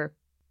 obliged her,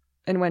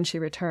 and when she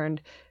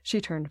returned, she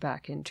turned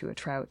back into a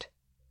trout.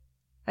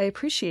 I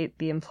appreciate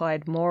the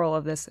implied moral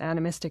of this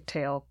animistic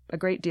tale a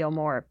great deal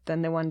more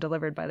than the one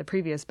delivered by the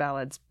previous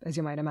ballads, as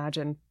you might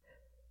imagine.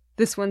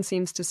 This one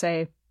seems to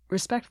say,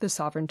 respect the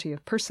sovereignty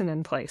of person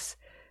and place,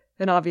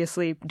 and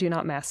obviously do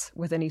not mess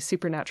with any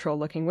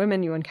supernatural-looking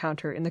women you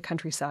encounter in the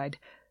countryside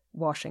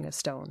washing a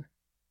stone.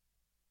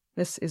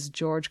 This is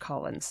George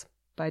Collins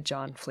by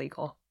John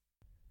Fleagle.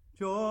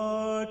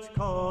 George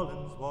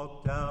Collins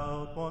walked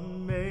out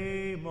one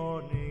May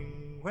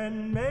morning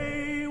when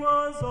May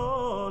was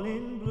all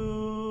in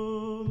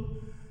bloom.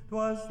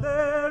 'Twas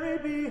there he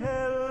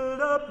beheld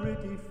a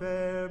pretty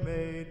fair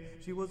maid.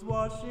 She was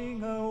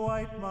washing a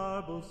white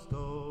marble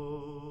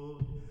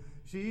stone.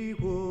 She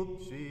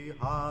whooped, she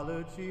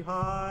hollered, she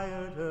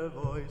hired her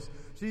voice.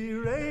 She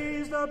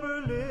raised up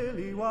her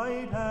lily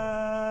white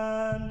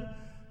hand.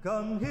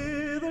 Come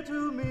hither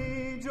to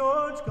me,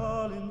 George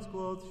Collins,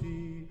 quoth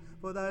she,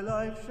 for thy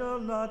life shall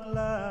not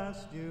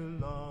last you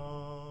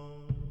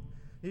long.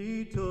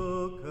 He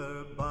took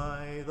her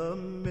by the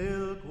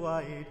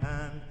milk-white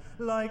hand,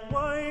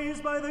 likewise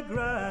by the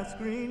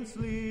grass-green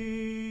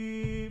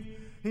sleeve.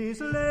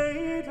 He's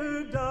laid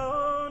her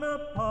down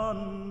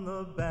upon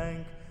the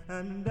bank,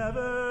 and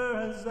never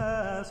has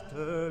asked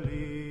her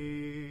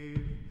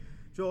leave.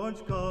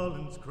 George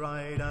Collins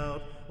cried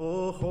out,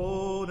 "Oh,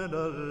 hold and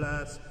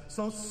alas,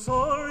 so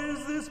sore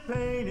is this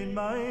pain in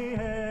my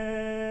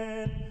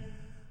head."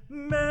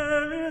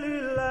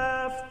 Merrily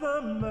laughed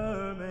the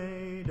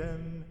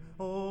mermaiden,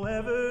 "Oh,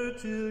 ever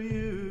till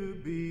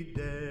you be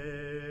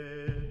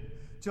dead."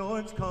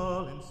 George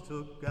Collins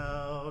took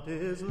out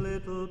his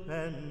little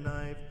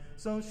penknife,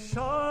 so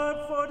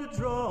sharp for to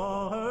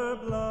draw her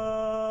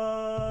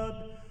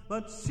blood.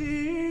 But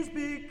she's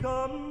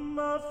become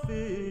a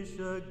fish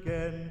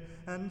again,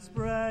 and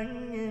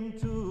sprang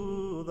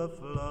into the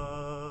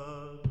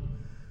flood.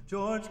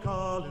 George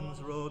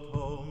Collins rode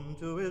home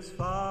to his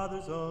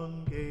father's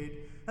own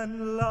gate,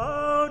 and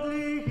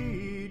loudly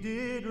he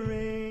did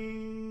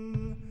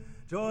ring.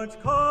 George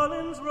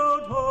Collins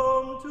rode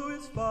home to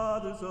his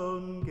father's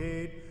own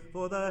gate,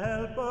 for the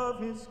help of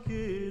his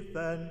kith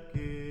and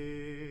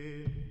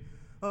kin.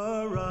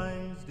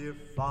 Arise, dear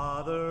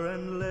father,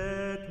 and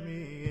let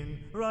me in.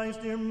 Rise,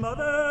 dear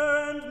mother,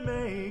 and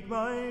make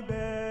my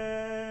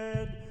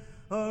bed.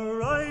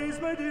 Arise,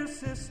 my dear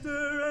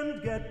sister,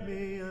 and get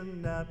me a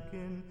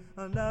napkin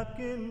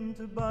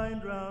to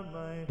bind round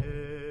my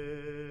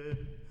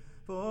head.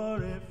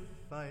 For if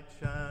I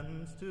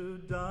chance to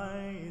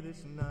die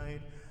this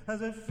night,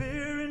 as I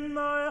fear in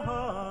my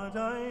heart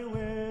I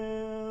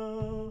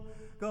will,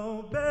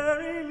 go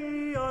bury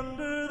me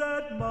under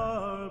that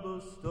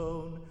marble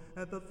stone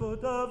at the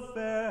foot of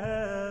fair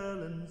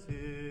Helen's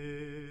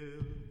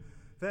hill.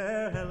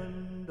 Fair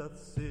Helen doth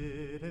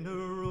sit in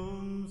her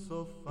room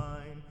so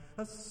fine,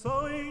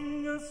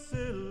 a-sewing a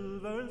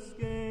silver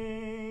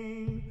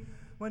skein,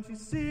 when she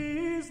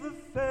sees the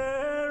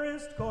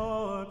fairest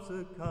corpse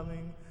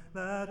a-coming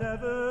that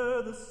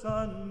ever the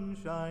sun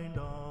shined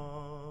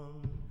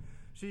on.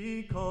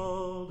 She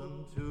called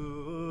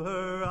unto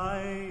her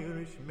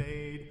Irish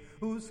maid,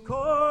 whose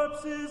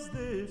corpse is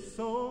this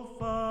so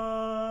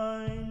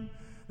fine?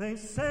 They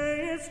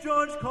say it's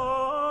George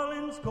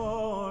Collins'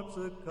 corpse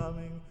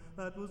a-coming,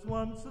 that was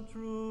once a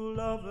true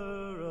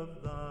lover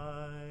of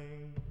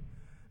thine.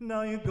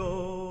 Now you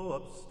go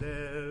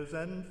upstairs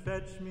and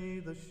fetch me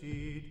the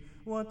sheet,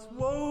 what's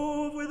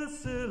wove with a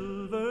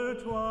silver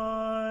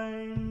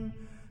twine.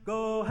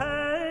 Go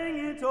hang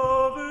it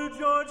over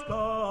George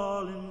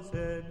Collins'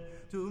 head,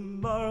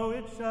 tomorrow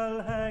it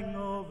shall hang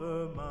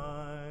over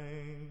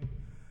mine.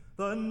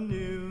 The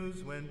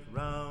news went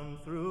round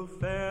through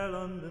fair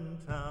London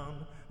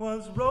town,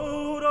 was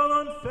rode all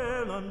on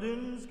fair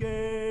London's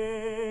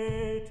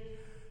gate.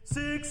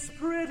 6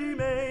 pretty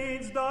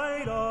maids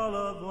died all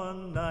of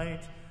one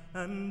night,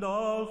 and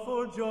all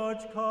for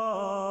George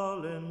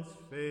Collins'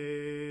 fate.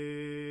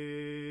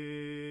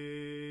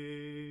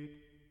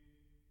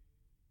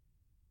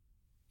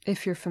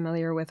 If you're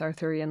familiar with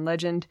Arthurian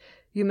legend,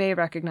 you may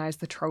recognize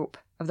the trope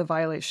of the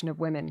violation of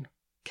women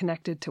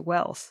connected to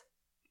wells.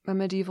 A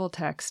medieval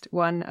text,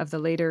 one of the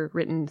later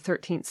written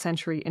 13th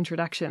century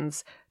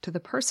introductions to the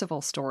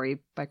Percival story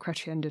by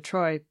Chrétien de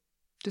Troyes,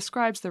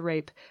 describes the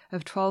rape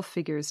of 12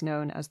 figures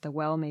known as the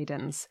Well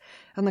Maidens,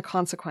 and the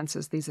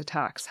consequences these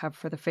attacks have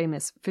for the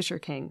famous Fisher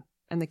King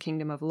and the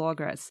kingdom of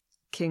Logres,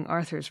 King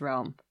Arthur's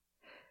realm.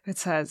 It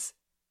says,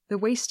 "The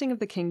wasting of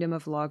the kingdom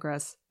of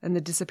Logres and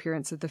the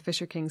disappearance of the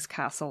Fisher King's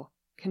castle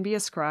can be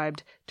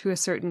ascribed to a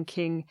certain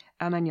King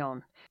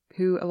Amagnon,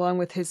 who, along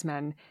with his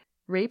men,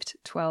 raped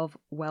 12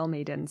 well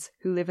maidens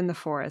who live in the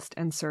forest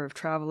and serve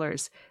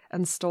travellers,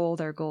 and stole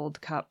their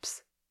gold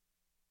cups.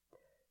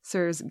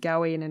 Sirs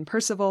Gawain and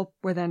Percival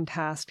were then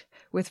tasked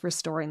with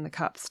restoring the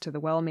cups to the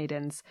well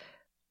maidens,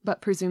 but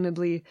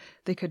presumably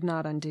they could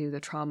not undo the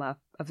trauma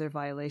of their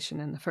violation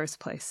in the first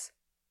place."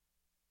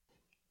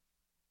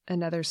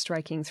 Another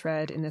striking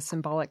thread in the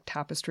symbolic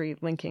tapestry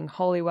linking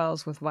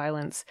Holywells with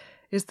violence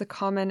is the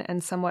common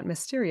and somewhat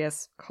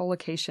mysterious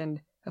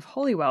collocation of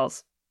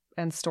Holywells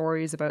and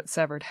stories about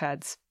severed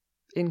heads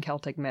in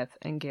Celtic myth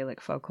and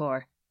Gaelic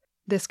folklore.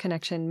 This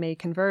connection may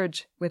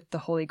converge with the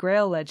Holy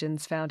Grail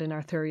legends found in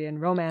Arthurian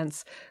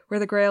romance, where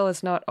the Grail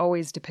is not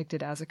always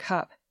depicted as a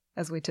cup,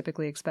 as we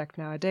typically expect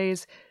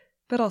nowadays,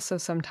 but also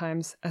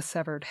sometimes a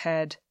severed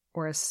head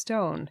or a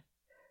stone,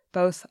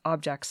 both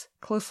objects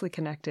closely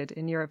connected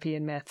in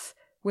European myths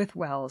with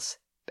wells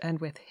and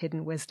with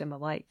hidden wisdom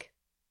alike.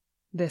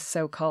 This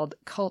so-called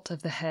cult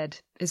of the head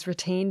is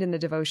retained in the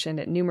devotion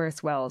at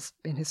numerous wells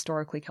in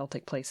historically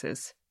Celtic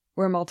places,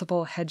 where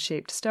multiple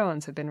head-shaped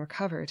stones have been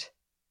recovered.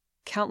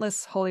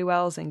 Countless holy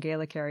wells in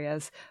Gaelic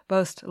areas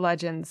boast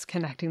legends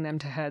connecting them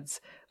to heads,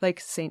 like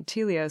St.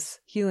 Telios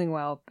Healing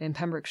Well in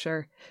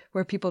Pembrokeshire,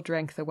 where people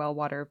drank the well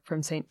water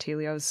from St.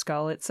 Telios'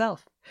 skull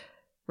itself,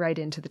 right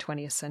into the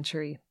 20th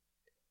century.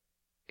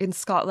 In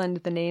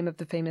Scotland, the name of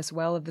the famous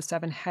Well of the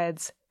Seven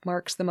Heads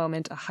marks the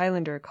moment a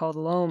Highlander called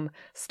Loam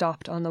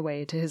stopped on the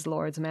way to his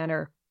lord's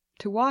manor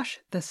to wash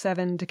the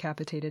 7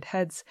 decapitated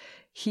heads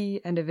he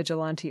and a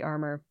vigilante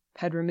armour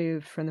had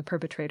removed from the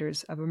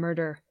perpetrators of a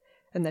murder,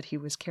 and that he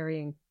was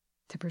carrying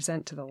to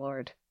present to the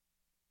Lord.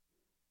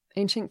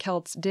 Ancient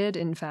Celts did,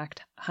 in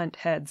fact, hunt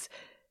heads.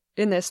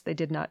 In this, they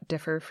did not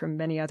differ from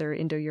many other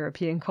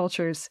Indo-European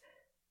cultures.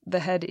 The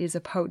head is a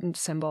potent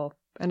symbol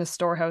and a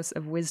storehouse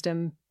of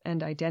wisdom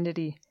and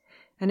identity,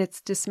 and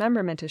its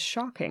dismemberment is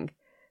shocking,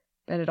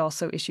 and it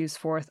also issues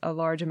forth a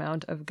large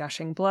amount of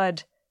gushing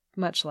blood,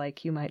 much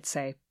like, you might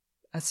say,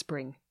 a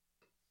spring.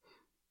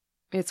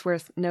 It's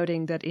worth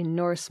noting that in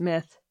Norse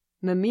myth,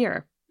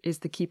 Mimir is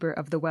the keeper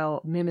of the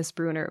well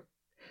Mimisbrunner,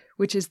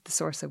 which is the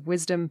source of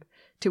wisdom,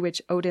 to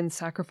which Odin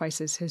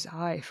sacrifices his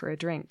eye for a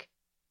drink.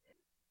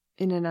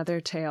 In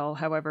another tale,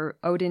 however,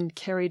 Odin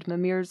carried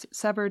Mimir's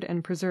severed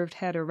and preserved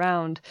head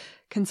around,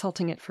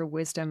 consulting it for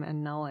wisdom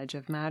and knowledge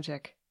of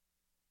magic.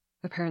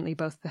 Apparently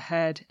both the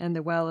head and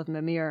the well of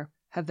Mimir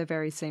have the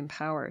very same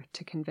power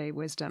to convey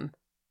wisdom.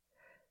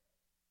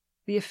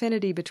 The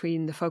affinity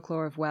between the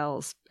folklore of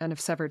wells and of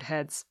severed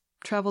heads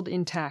traveled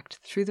intact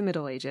through the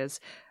Middle Ages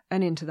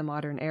and into the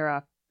modern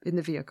era in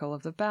the vehicle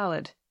of the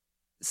ballad,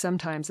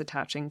 sometimes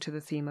attaching to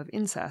the theme of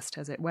incest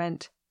as it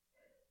went.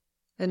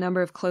 A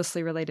number of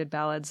closely related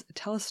ballads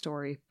tell a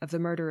story of the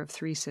murder of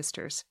 3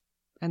 sisters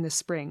and the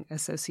spring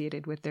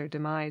associated with their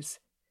demise.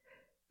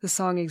 The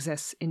song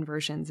exists in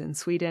versions in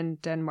Sweden,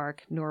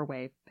 Denmark,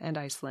 Norway, and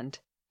Iceland.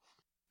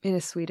 In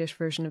a Swedish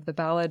version of the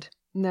ballad,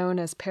 known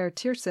as Per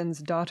Tirsen's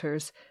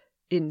Daughters,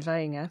 in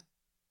Vainge,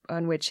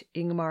 on which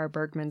Ingmar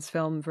Bergman's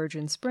film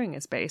Virgin Spring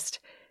is based,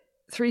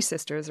 3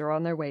 sisters are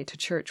on their way to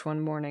church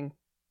one morning,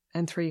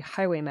 and 3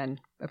 highwaymen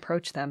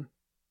approach them.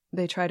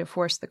 They try to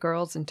force the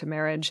girls into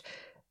marriage,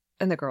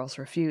 and the girls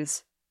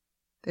refuse.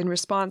 In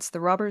response, the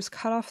robbers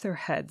cut off their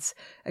heads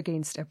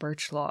against a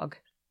birch log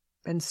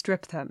and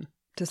strip them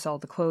to sell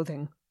the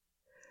clothing.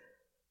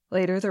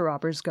 Later, the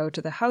robbers go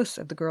to the house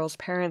of the girls'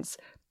 parents,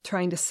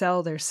 trying to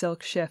sell their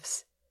silk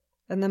shifts,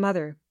 and the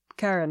mother,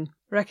 Karen,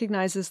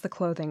 recognizes the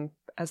clothing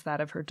as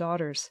that of her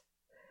daughters.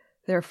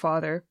 Their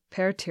father,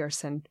 Per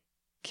Tirsen,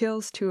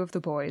 kills 2 of the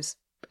boys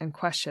and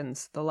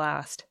questions the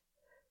last.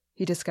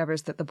 He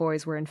discovers that the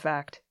boys were in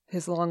fact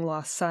his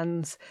long-lost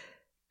sons,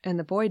 and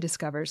the boy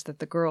discovers that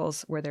the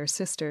girls were their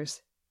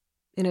sisters.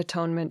 In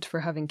atonement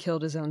for having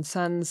killed his own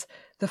sons,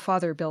 the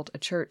father built a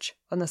church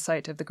on the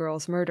site of the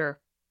girls' murder,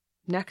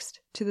 next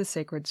to the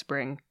sacred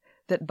spring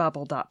that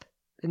bubbled up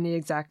in the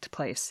exact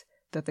place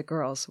that the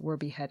girls were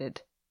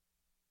beheaded.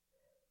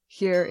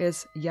 Here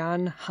is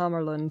Jan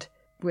Hammarlund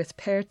with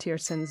Per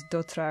Tirsen's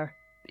Döttrar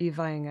I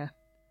Vainge.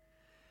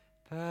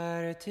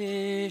 Per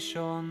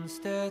Tirssons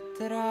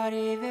döttrar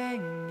I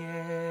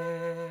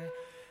Vainge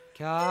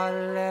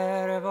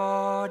kaller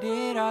var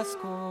deras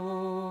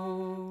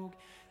skog.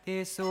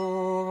 De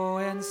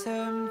sov en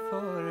sömn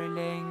för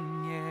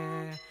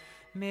länge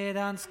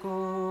medan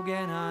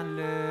skogen han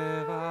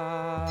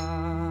lövar.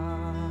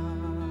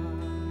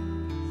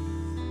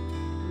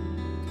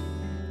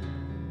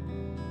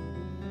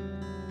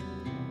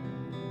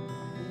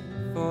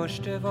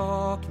 Först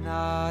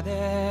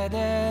vaknade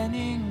den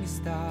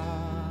yngsta,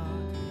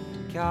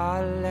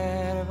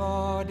 kaller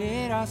var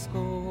deras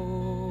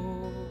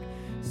skog.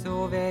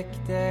 Så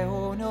väckte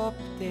hon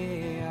upp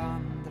de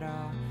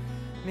andra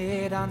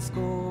medan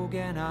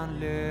skogen han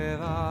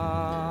lövas.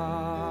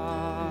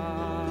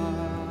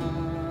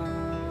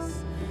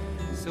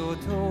 Så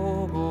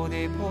tog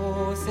de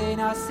på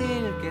sina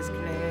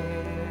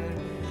silkeskläder,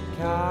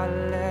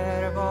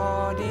 kaller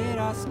var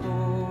deras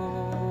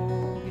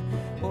skog,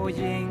 och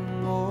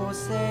gingo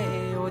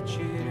sig åt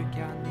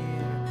kyrkan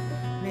ner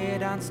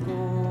medan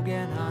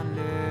skogen han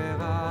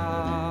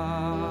lövas.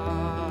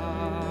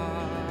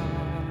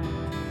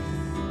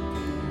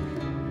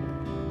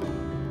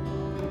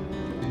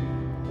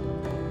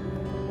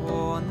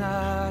 Och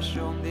när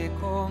som de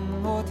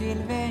kom och till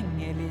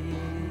Vängeli,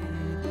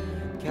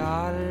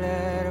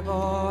 kaller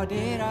var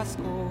deras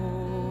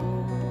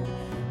skog.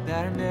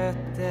 Där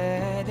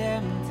mötte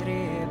dem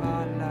 3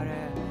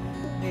 vallare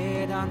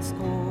medan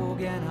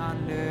skogen han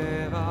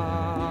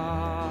lövas.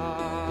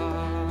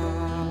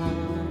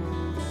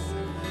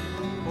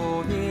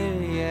 Och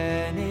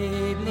vilje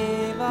ni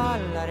bli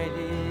vallare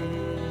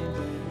liv,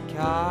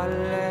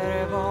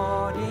 Kaller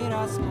var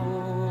deras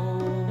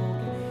skog,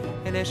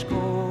 eller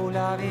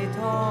skola vi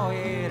ta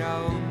era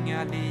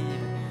unga liv,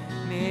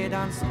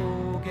 medan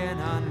skogen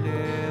han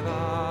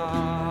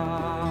lövar.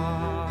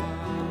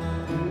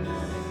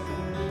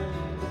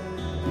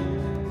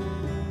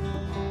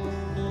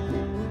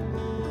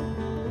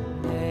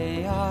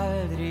 Nej,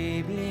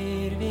 aldrig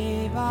blir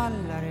vi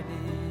vallare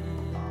vi,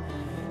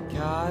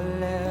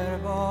 kaller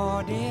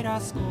var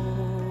deras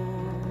skog.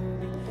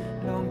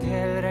 Långt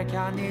hellre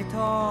kan ni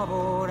ta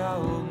våra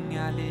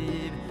unga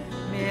liv,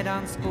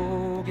 medan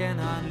skogen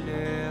han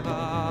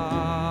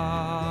lövar.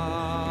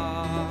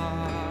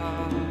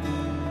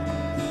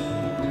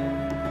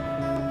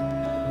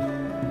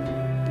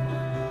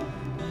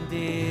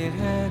 De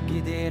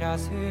högg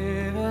deras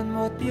huvuden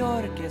mot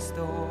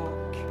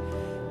björkestock,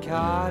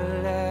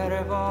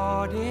 kaller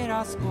var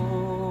deras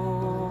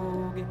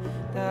skog.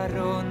 Där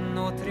runn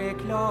och tre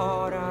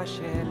klara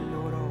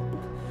källor upp,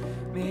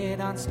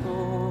 medan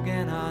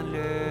skogen han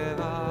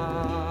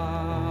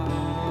lövar.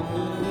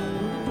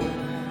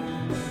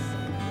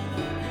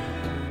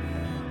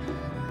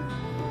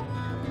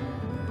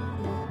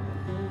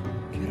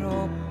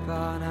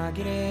 Kropparna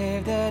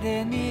grävde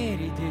de ner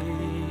i dy,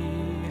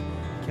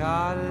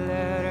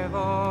 kaller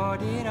var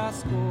deras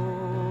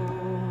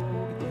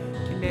skog.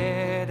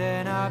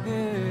 Kläderna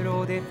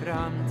bur de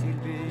fram till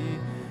by,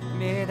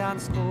 medan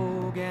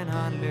skogen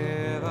han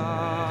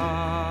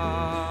lövar.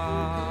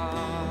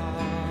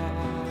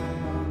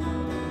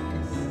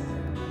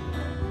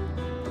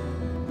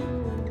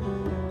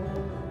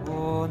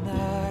 Och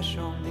när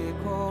som de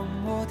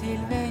kom och till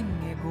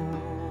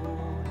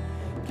Vängegård,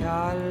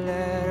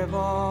 kaller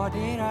var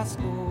deras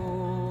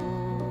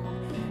skog.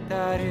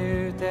 Där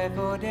ute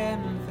för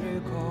dem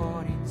fru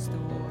Karin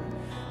står,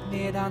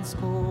 medan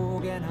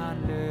skogen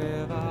han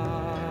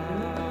lövar.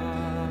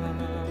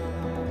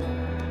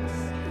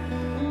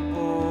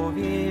 Och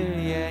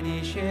vilje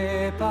ni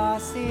köpa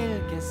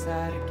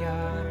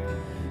silkesärkar,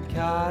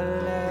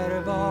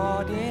 kaller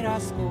var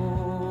deras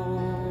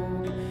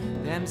skog.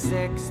 Dem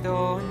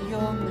 16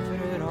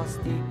 jungfrur har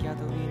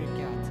stickat och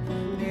virkat,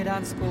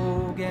 medan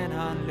skogen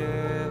han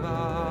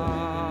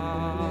lövar.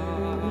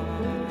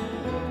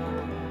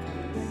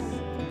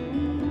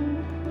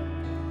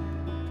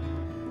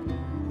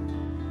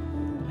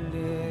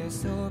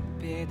 Lös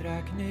upp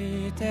edra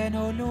knuten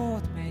och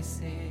låt mig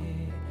se,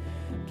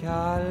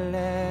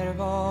 kaller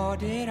var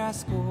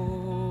deras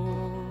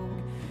skog.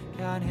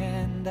 Kan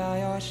hända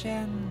jag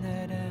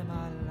känner dem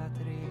alla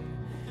tre,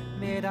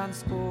 medan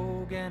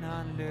skogen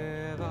han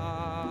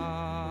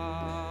lövar.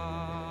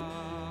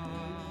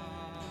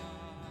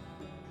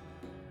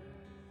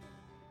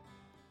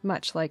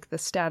 Much like the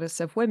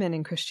status of women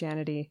in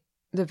Christianity,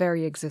 the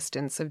very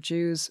existence of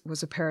Jews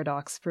was a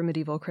paradox for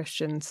medieval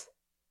Christians.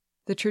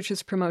 The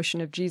Church's promotion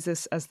of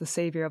Jesus as the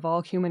savior of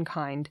all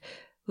humankind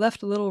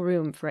left little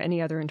room for any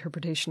other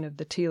interpretation of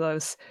the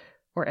telos,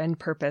 or end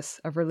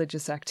purpose of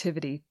religious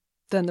activity,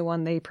 than the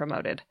one they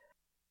promoted: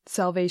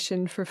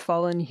 salvation for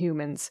fallen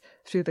humans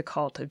through the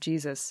cult of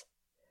Jesus.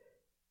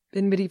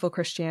 In medieval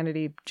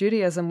Christianity,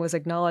 Judaism was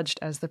acknowledged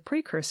as the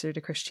precursor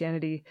to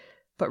Christianity,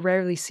 but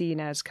rarely seen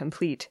as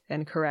complete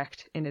and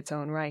correct in its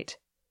own right.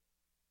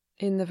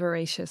 In the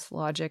voracious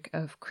logic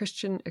of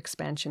Christian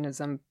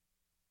expansionism,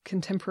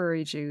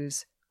 contemporary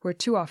Jews were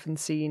too often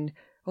seen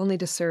only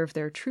to serve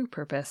their true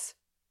purpose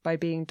by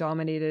being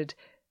dominated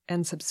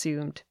and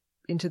subsumed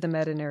into the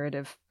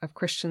meta-narrative of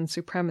Christian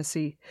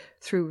supremacy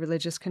through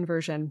religious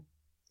conversion,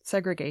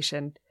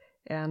 segregation,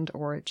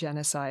 and/or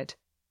genocide.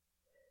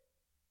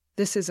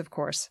 This is, of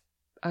course,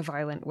 a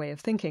violent way of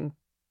thinking,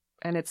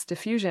 and its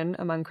diffusion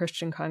among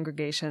Christian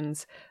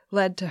congregations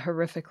led to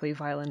horrifically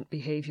violent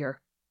behavior.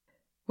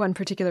 One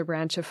particular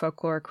branch of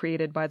folklore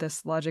created by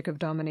this logic of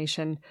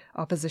domination,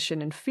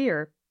 opposition, and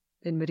fear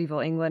in medieval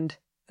England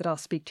that I'll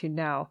speak to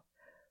now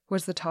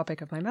was the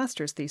topic of my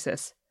master's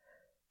thesis,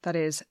 that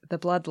is, the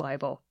blood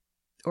libel,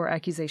 or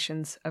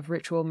accusations of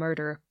ritual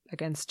murder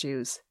against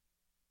Jews.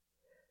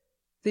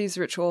 These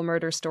ritual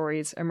murder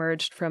stories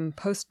emerged from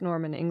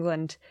post-Norman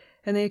England,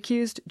 and they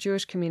accused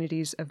Jewish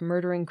communities of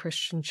murdering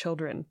Christian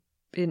children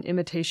in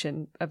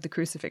imitation of the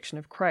crucifixion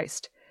of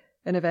Christ,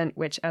 an event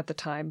which at the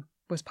time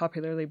was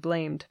popularly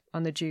blamed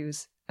on the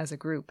Jews as a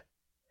group.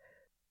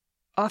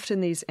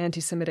 Often these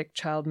anti-Semitic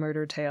child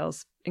murder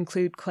tales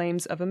include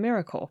claims of a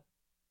miracle,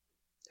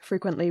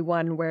 frequently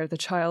one where the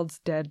child's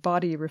dead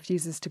body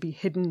refuses to be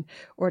hidden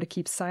or to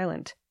keep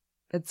silent,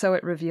 and so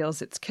it reveals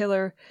its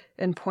killer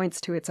and points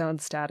to its own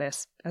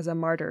status as a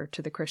martyr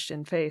to the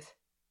Christian faith.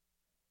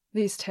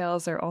 These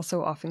tales are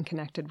also often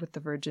connected with the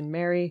Virgin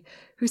Mary,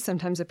 who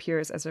sometimes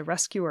appears as a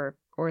rescuer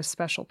or a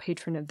special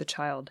patron of the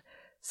child,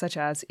 such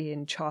as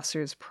in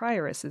Chaucer's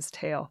Prioress's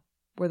Tale,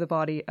 where the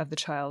body of the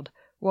child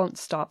won't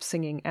stop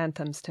singing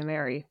anthems to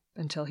Mary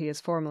until he is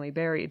formally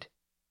buried.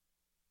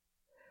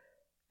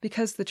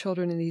 Because the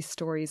children in these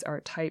stories are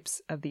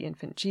types of the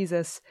infant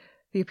Jesus,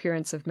 the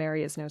appearance of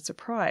Mary is no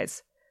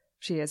surprise.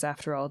 She is,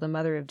 after all, the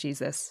mother of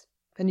Jesus,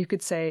 and you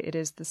could say it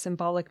is the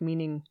symbolic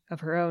meaning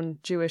of her own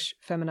Jewish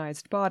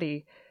feminized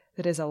body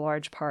that is a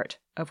large part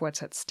of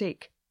what's at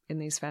stake in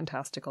these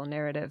fantastical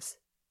narratives.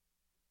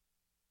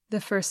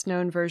 The first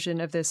known version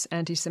of this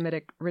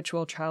anti-Semitic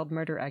ritual child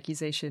murder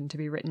accusation to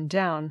be written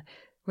down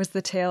was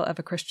the tale of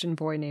a Christian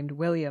boy named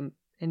William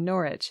in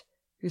Norwich,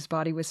 whose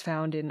body was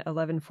found in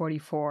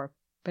 1144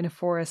 in a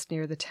forest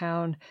near the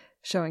town,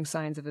 showing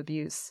signs of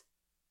abuse.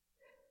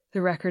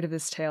 The record of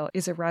this tale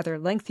is a rather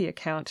lengthy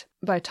account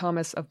by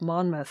Thomas of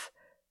Monmouth,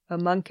 a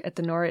monk at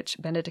the Norwich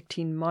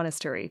Benedictine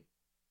monastery.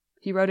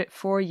 He wrote it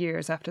 4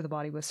 years after the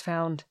body was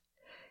found.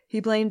 He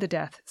blamed the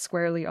death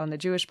squarely on the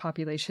Jewish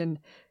population,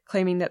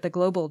 claiming that the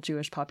global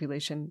Jewish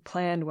population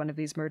planned one of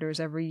these murders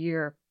every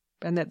year,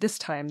 and that this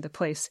time the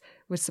place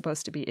was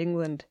supposed to be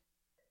England.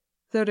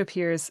 Though it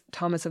appears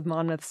Thomas of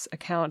Monmouth's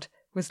account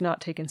was not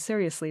taken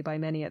seriously by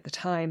many at the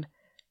time,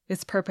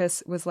 its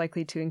purpose was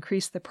likely to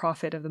increase the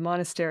profit of the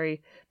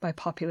monastery by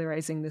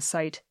popularizing the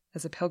site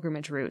as a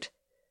pilgrimage route.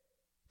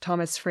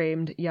 Thomas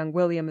framed young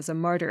William as a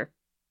martyr,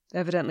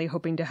 evidently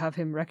hoping to have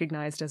him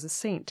recognized as a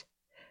saint.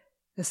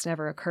 This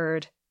never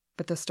occurred,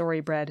 but the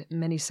story bred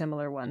many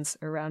similar ones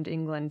around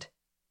England.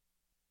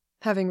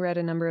 Having read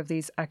a number of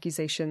these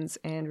accusations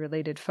and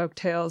related folk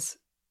tales,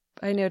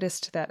 I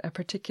noticed that a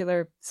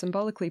particular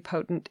symbolically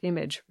potent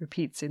image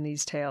repeats in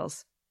these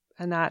tales,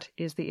 and that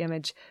is the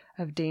image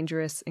of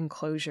dangerous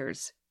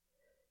enclosures.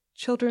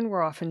 Children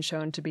were often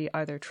shown to be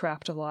either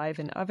trapped alive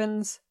in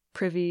ovens,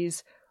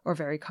 privies, or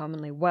very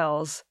commonly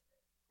wells,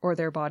 or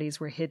their bodies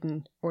were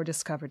hidden or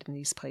discovered in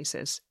these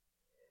places.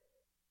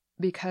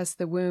 Because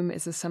the womb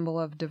is a symbol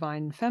of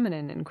divine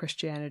feminine in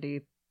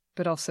Christianity,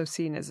 but also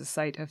seen as a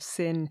site of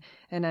sin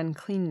and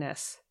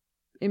uncleanness,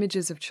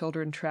 images of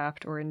children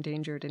trapped or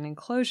endangered in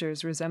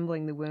enclosures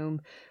resembling the womb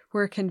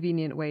were a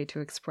convenient way to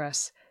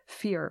express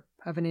fear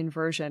of an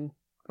inversion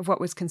of what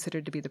was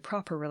considered to be the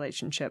proper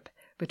relationship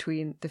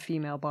between the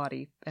female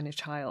body and a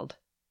child.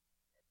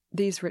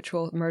 These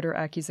ritual murder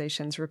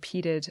accusations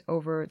repeated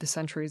over the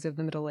centuries of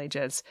the Middle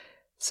Ages,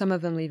 some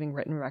of them leaving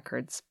written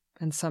records,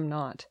 and some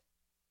not.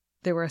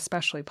 They were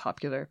especially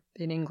popular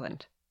in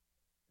England.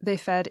 They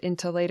fed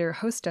into later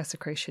host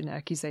desecration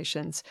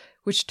accusations,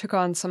 which took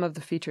on some of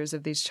the features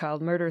of these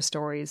child murder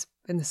stories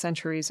in the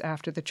centuries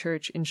after the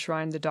Church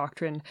enshrined the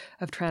doctrine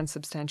of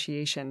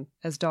transubstantiation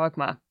as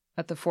dogma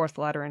at the Fourth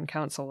Lateran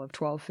Council of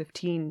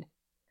 1215.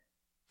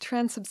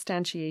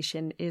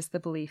 Transubstantiation is the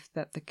belief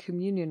that the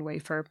communion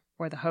wafer,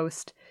 or the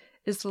host,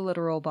 is the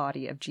literal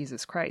body of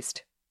Jesus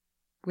Christ.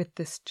 With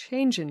this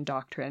change in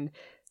doctrine,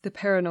 the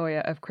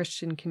paranoia of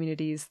Christian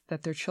communities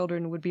that their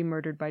children would be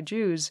murdered by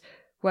Jews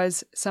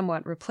was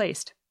somewhat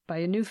replaced by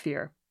a new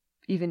fear,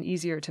 even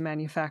easier to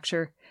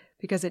manufacture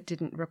because it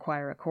didn't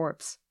require a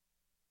corpse.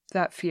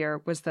 That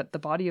fear was that the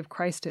body of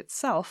Christ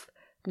itself,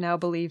 now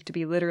believed to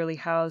be literally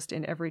housed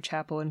in every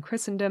chapel in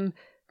Christendom,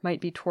 might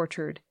be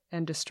tortured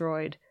and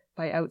destroyed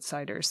by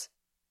outsiders.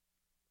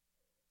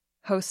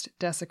 Host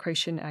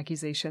desecration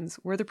accusations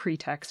were the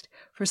pretext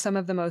for some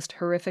of the most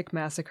horrific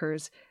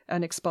massacres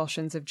and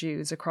expulsions of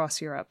Jews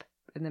across Europe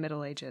in the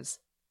Middle Ages.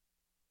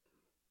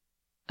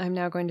 I'm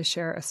now going to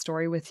share a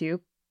story with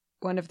you,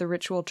 one of the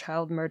ritual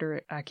child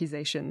murder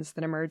accusations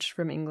that emerged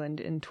from England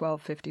in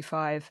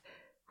 1255,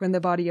 when the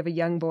body of a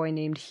young boy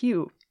named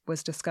Hugh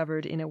was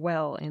discovered in a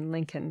well in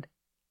Lincoln.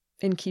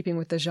 In keeping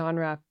with the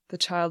genre, the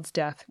child's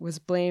death was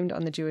blamed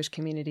on the Jewish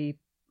community,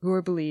 who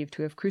were believed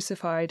to have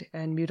crucified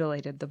and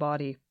mutilated the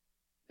body.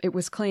 It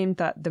was claimed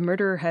that the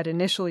murderer had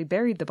initially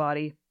buried the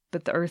body,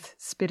 but the earth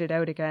spit it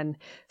out again,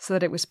 so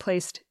that it was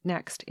placed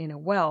next in a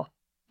well,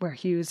 where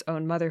Hugh's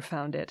own mother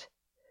found it.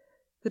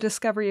 The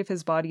discovery of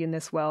his body in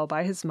this well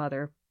by his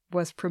mother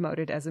was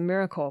promoted as a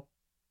miracle,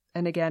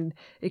 and again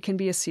it can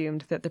be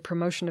assumed that the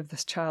promotion of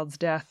this child's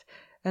death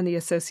and the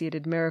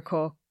associated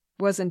miracle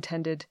was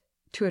intended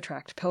to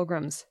attract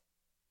pilgrims,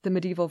 the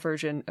medieval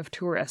version of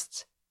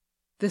tourists.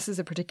 This is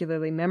a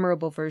particularly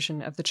memorable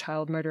version of the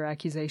child murder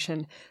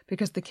accusation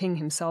because the king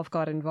himself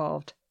got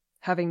involved,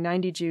 having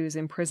 90 Jews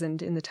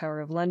imprisoned in the Tower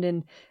of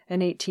London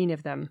and 18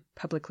 of them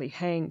publicly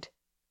hanged.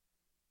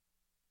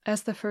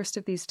 As the first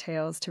of these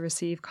tales to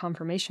receive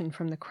confirmation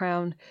from the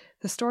crown,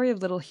 the story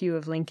of little Hugh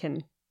of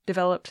Lincoln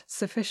developed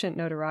sufficient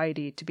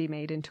notoriety to be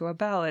made into a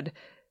ballad,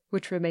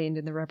 which remained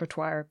in the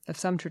repertoire of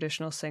some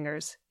traditional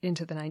singers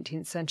into the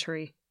 19th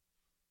century.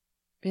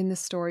 In the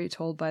story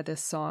told by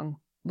this song,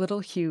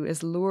 little Hugh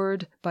is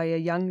lured by a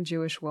young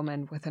Jewish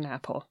woman with an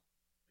apple,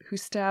 who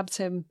stabs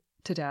him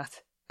to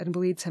death and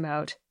bleeds him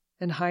out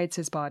and hides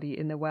his body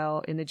in the well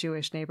in the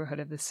Jewish neighborhood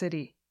of the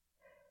city.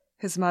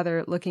 His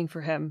mother, looking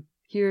for him,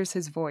 hears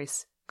his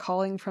voice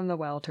calling from the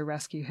well to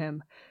rescue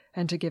him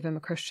and to give him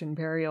a Christian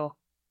burial.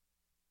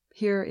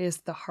 Here is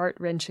the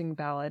heart-wrenching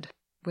ballad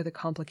with a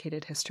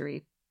complicated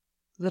history,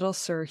 Little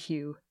Sir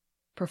Hugh,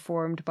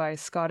 performed by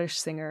Scottish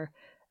singer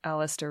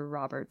Alistair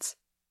Roberts.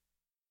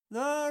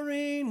 The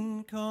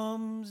rain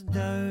comes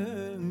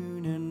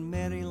down in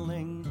merry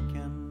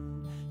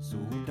Lincoln, so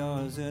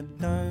does it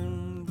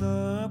down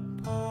the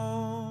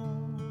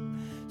pond.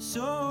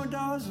 So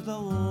does the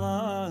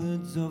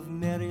lads of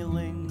merry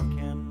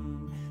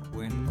Lincoln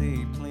when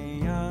they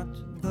play at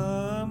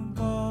the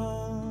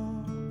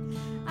ball.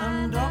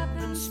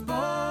 and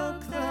spoke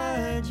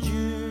the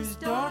Jew's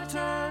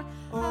daughter,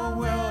 oh,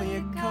 will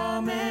you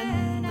come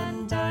in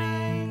and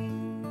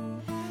dine?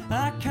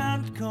 I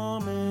can't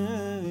come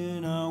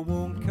in, I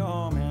won't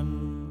come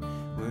in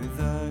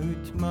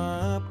without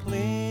my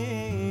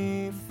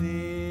playfair's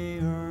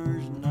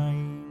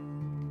nine.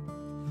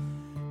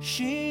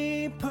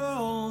 She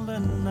pulled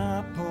an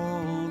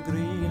apple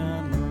green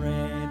and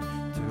red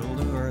to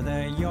lure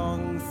the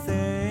young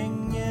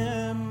thing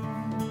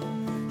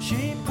in.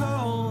 She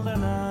pulled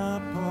an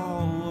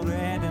apple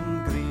red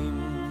and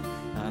green,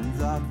 and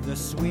that the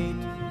sweet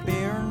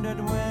bairn did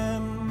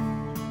win.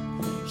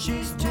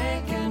 She's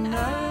taken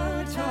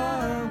out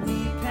her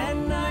wee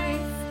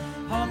penknife,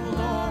 hung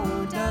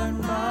low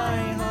down by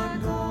her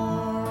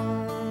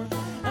door,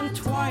 and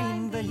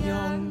twined the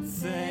young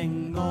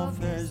thing of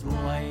his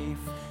life,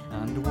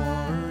 and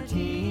word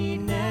he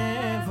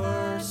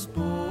never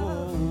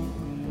spoke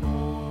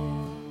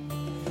more.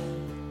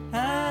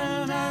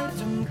 And out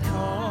and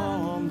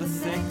come the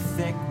thick,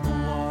 thick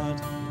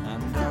blood,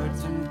 and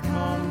out and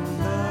come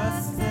the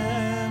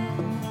thin,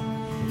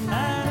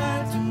 and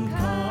out and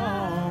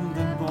come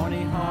the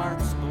bonny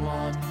heart's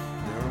blood.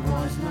 There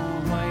was no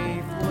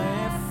life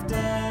left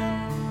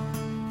in.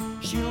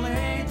 She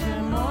laid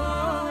him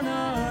on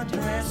a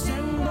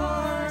dressing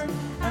board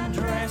and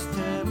dressed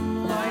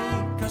him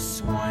like a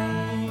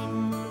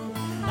swine,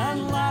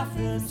 and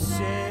laughing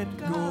said,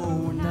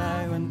 go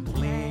now and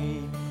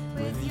play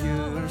with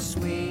your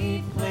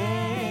sweet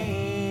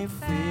playfair's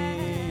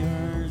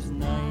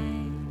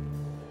nine.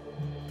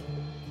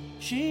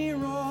 She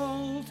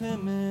rolled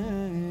him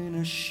in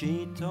a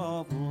sheet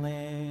of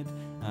lead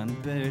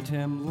and bid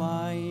him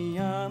lie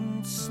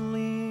and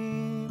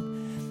sleep.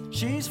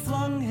 She's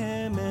flung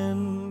him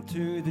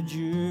into the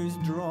Jew's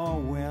draw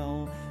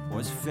well,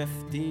 was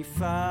 50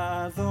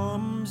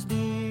 fathoms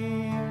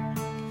deep.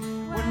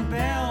 When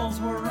bells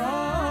were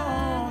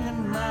rung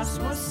and mass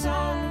was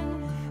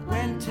sung,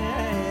 went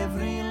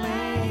every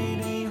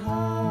lady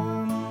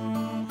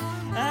home,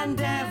 and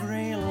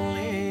every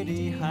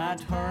lady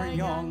had her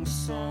young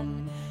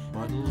son,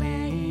 but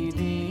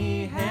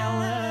Lady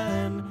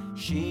Helen,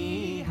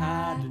 she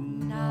had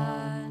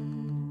none.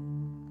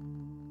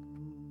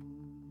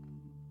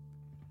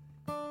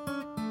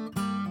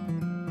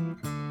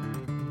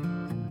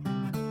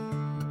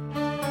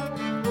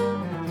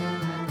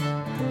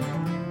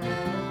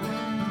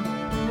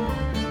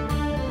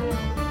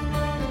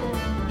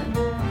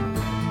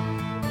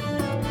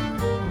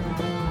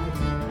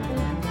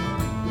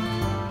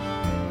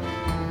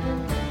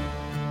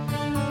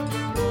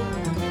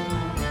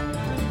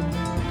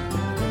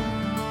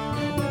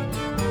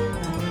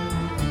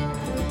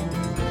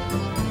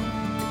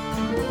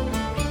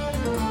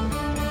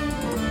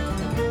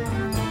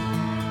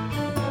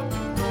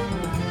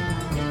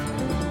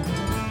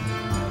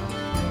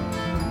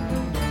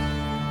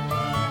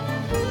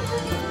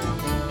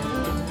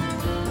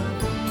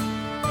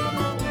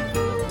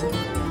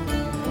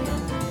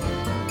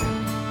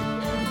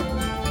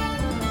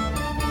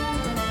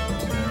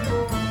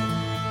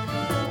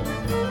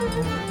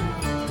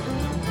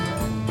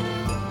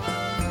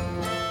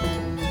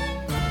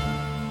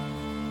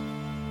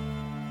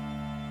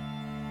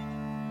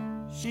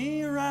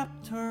 She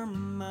wrapped her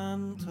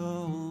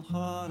mantle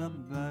hard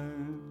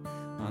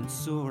about, and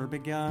sore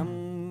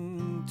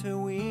began to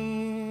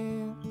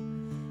weep.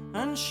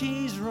 And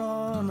she's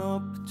run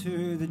up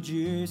to the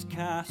Jew's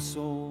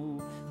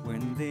castle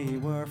when they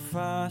were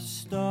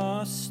fast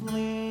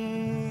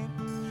asleep.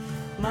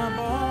 My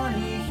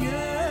bonny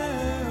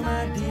Hugh,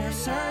 my dear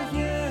Sir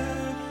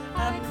Hugh,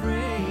 I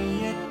pray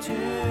you to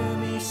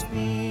me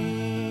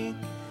speak.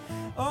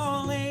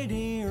 Oh,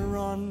 lady,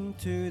 run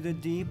to the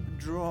deep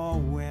draw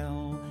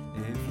well,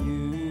 if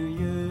you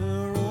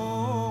your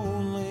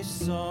only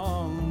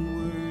son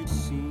would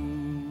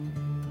see.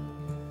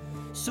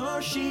 So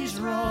she's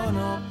run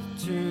up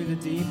to the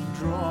deep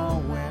draw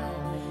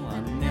well,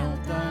 and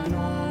knelt down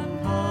on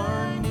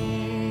her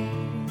knee.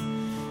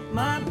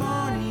 My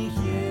bonny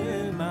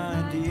Hugh,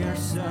 my dear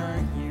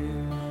Sir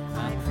Hugh,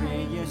 I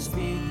pray you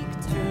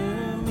speak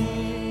to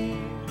me.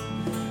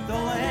 The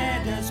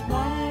lead is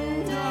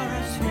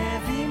wondrous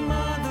heavy,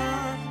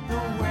 mother,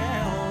 the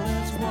well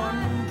is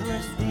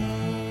wondrous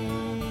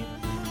deep.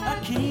 A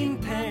keen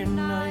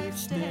penknife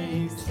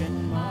stakes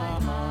in my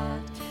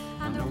heart,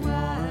 and a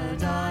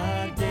word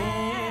I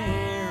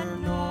dare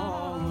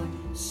not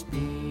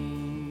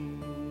speak.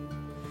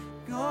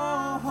 Go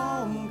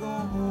home,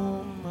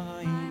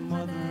 my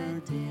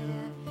mother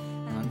dear,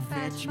 and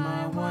fetch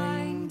my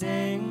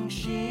winding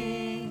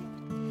sheet.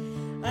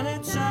 And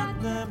it's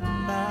at the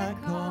back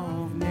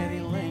of Mary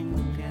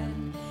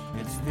Lincoln,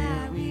 it's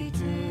there we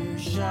two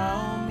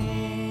shall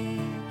meet.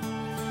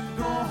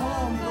 Go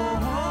home,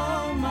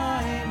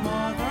 my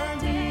mother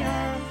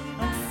dear,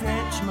 and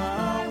fetch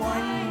my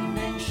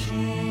winding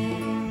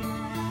sheet,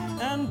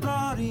 and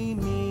bury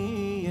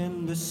me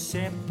in the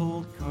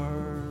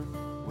sepulchre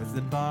with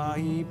the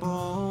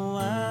Bible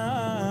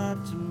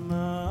at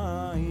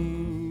my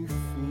feet.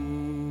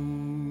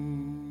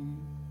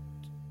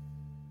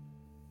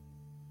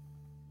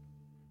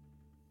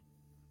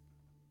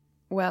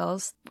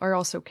 wells are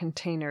also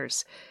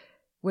containers.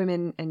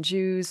 Women and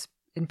Jews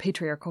in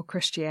patriarchal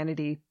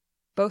Christianity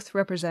both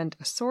represent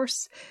a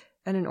source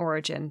and an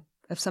origin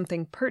of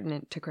something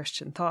pertinent to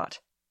Christian thought.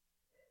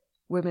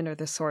 Women are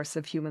the source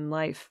of human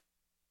life,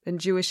 and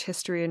Jewish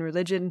history and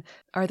religion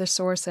are the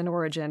source and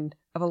origin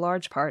of a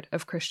large part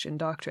of Christian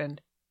doctrine.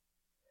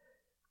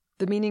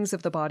 The meanings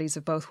of the bodies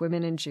of both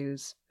women and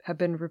Jews have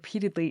been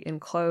repeatedly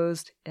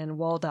enclosed and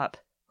walled up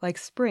like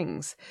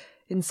springs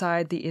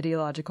inside the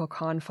ideological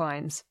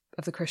confines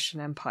of the Christian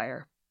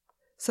empire,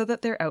 so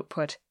that their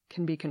output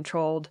can be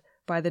controlled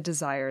by the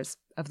desires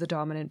of the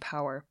dominant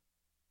power.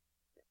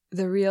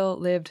 The real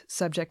lived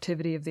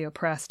subjectivity of the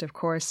oppressed, of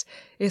course,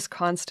 is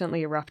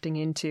constantly erupting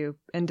into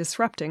and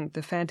disrupting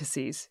the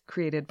fantasies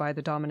created by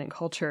the dominant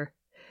culture,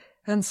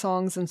 and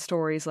songs and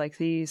stories like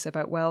these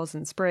about wells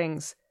and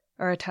springs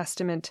are a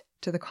testament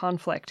to the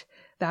conflict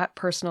that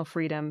personal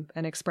freedom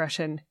and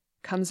expression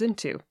comes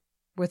into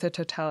with a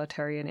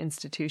totalitarian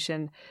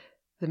institution,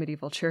 the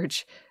medieval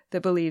church,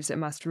 that believes it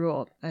must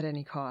rule at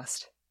any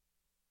cost.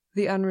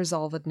 The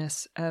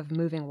unresolvedness of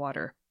moving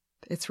water,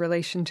 its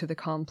relation to the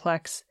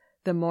complex,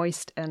 the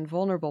moist and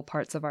vulnerable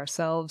parts of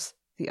ourselves,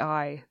 the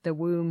eye, the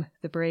womb,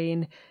 the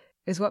brain,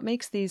 is what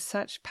makes these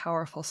such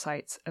powerful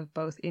sites of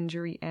both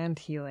injury and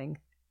healing.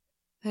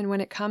 And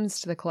when it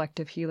comes to the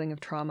collective healing of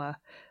trauma,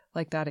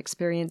 like that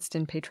experienced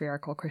in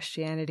patriarchal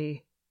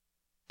Christianity,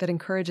 that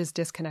encourages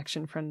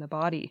disconnection from the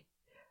body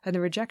and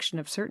the rejection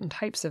of certain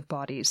types of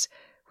bodies,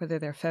 whether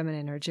they're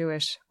feminine or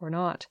Jewish or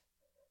not,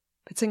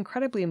 it's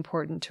incredibly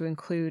important to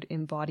include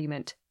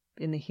embodiment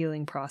in the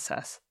healing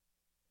process.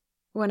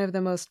 One of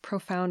the most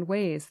profound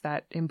ways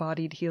that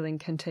embodied healing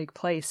can take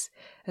place,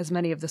 as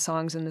many of the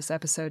songs in this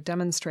episode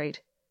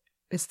demonstrate,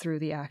 is through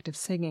the act of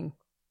singing.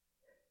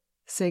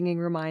 Singing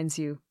reminds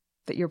you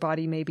that your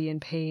body may be in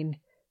pain,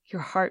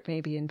 your heart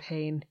may be in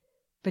pain,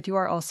 but you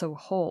are also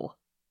whole,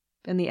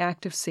 and the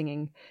act of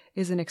singing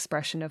is an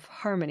expression of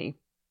harmony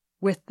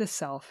with the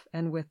self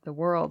and with the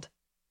world,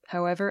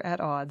 however at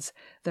odds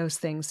those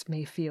things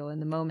may feel in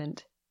the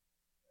moment.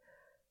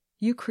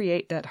 You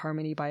create that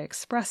harmony by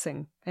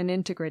expressing and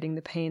integrating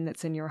the pain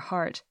that's in your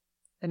heart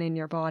and in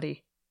your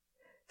body.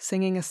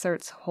 Singing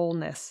asserts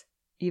wholeness,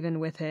 even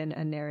within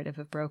a narrative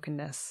of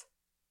brokenness.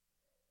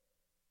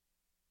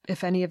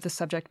 If any of the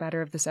subject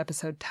matter of this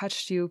episode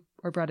touched you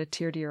or brought a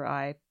tear to your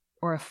eye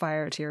or a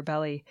fire to your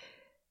belly,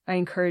 I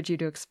encourage you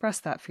to express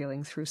that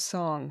feeling through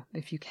song,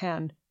 if you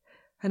can,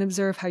 and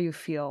observe how you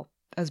feel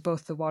as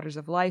both the waters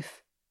of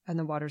life and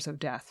the waters of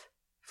death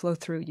flow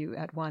through you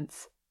at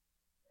once.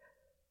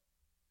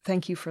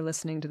 Thank you for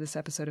listening to this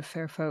episode of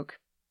Fair Folk.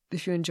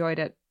 If you enjoyed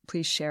it,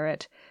 please share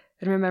it,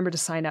 and remember to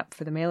sign up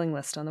for the mailing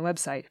list on the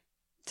website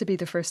to be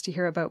the first to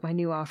hear about my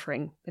new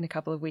offering in a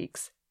couple of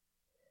weeks.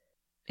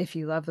 If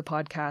you love the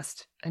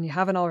podcast, and you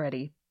haven't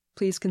already,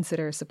 please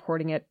consider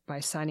supporting it by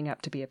signing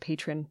up to be a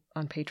patron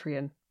on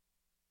Patreon.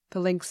 The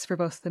links for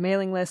both the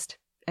mailing list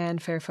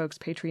and Fair Folk's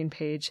Patreon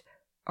page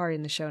are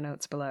in the show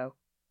notes below.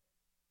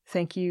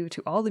 Thank you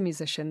to all the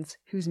musicians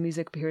whose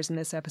music appears in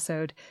this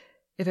episode.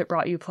 If it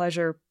brought you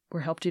pleasure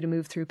or helped you to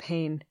move through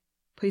pain,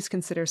 please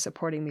consider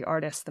supporting the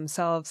artists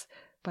themselves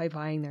by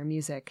buying their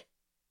music.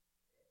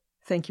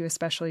 Thank you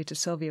especially to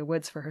Sylvia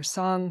Woods for her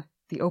song,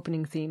 the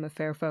opening theme of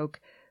Fair Folk,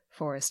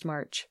 Forest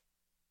March.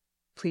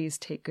 Please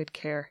take good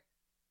care,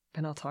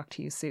 and I'll talk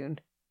to you soon.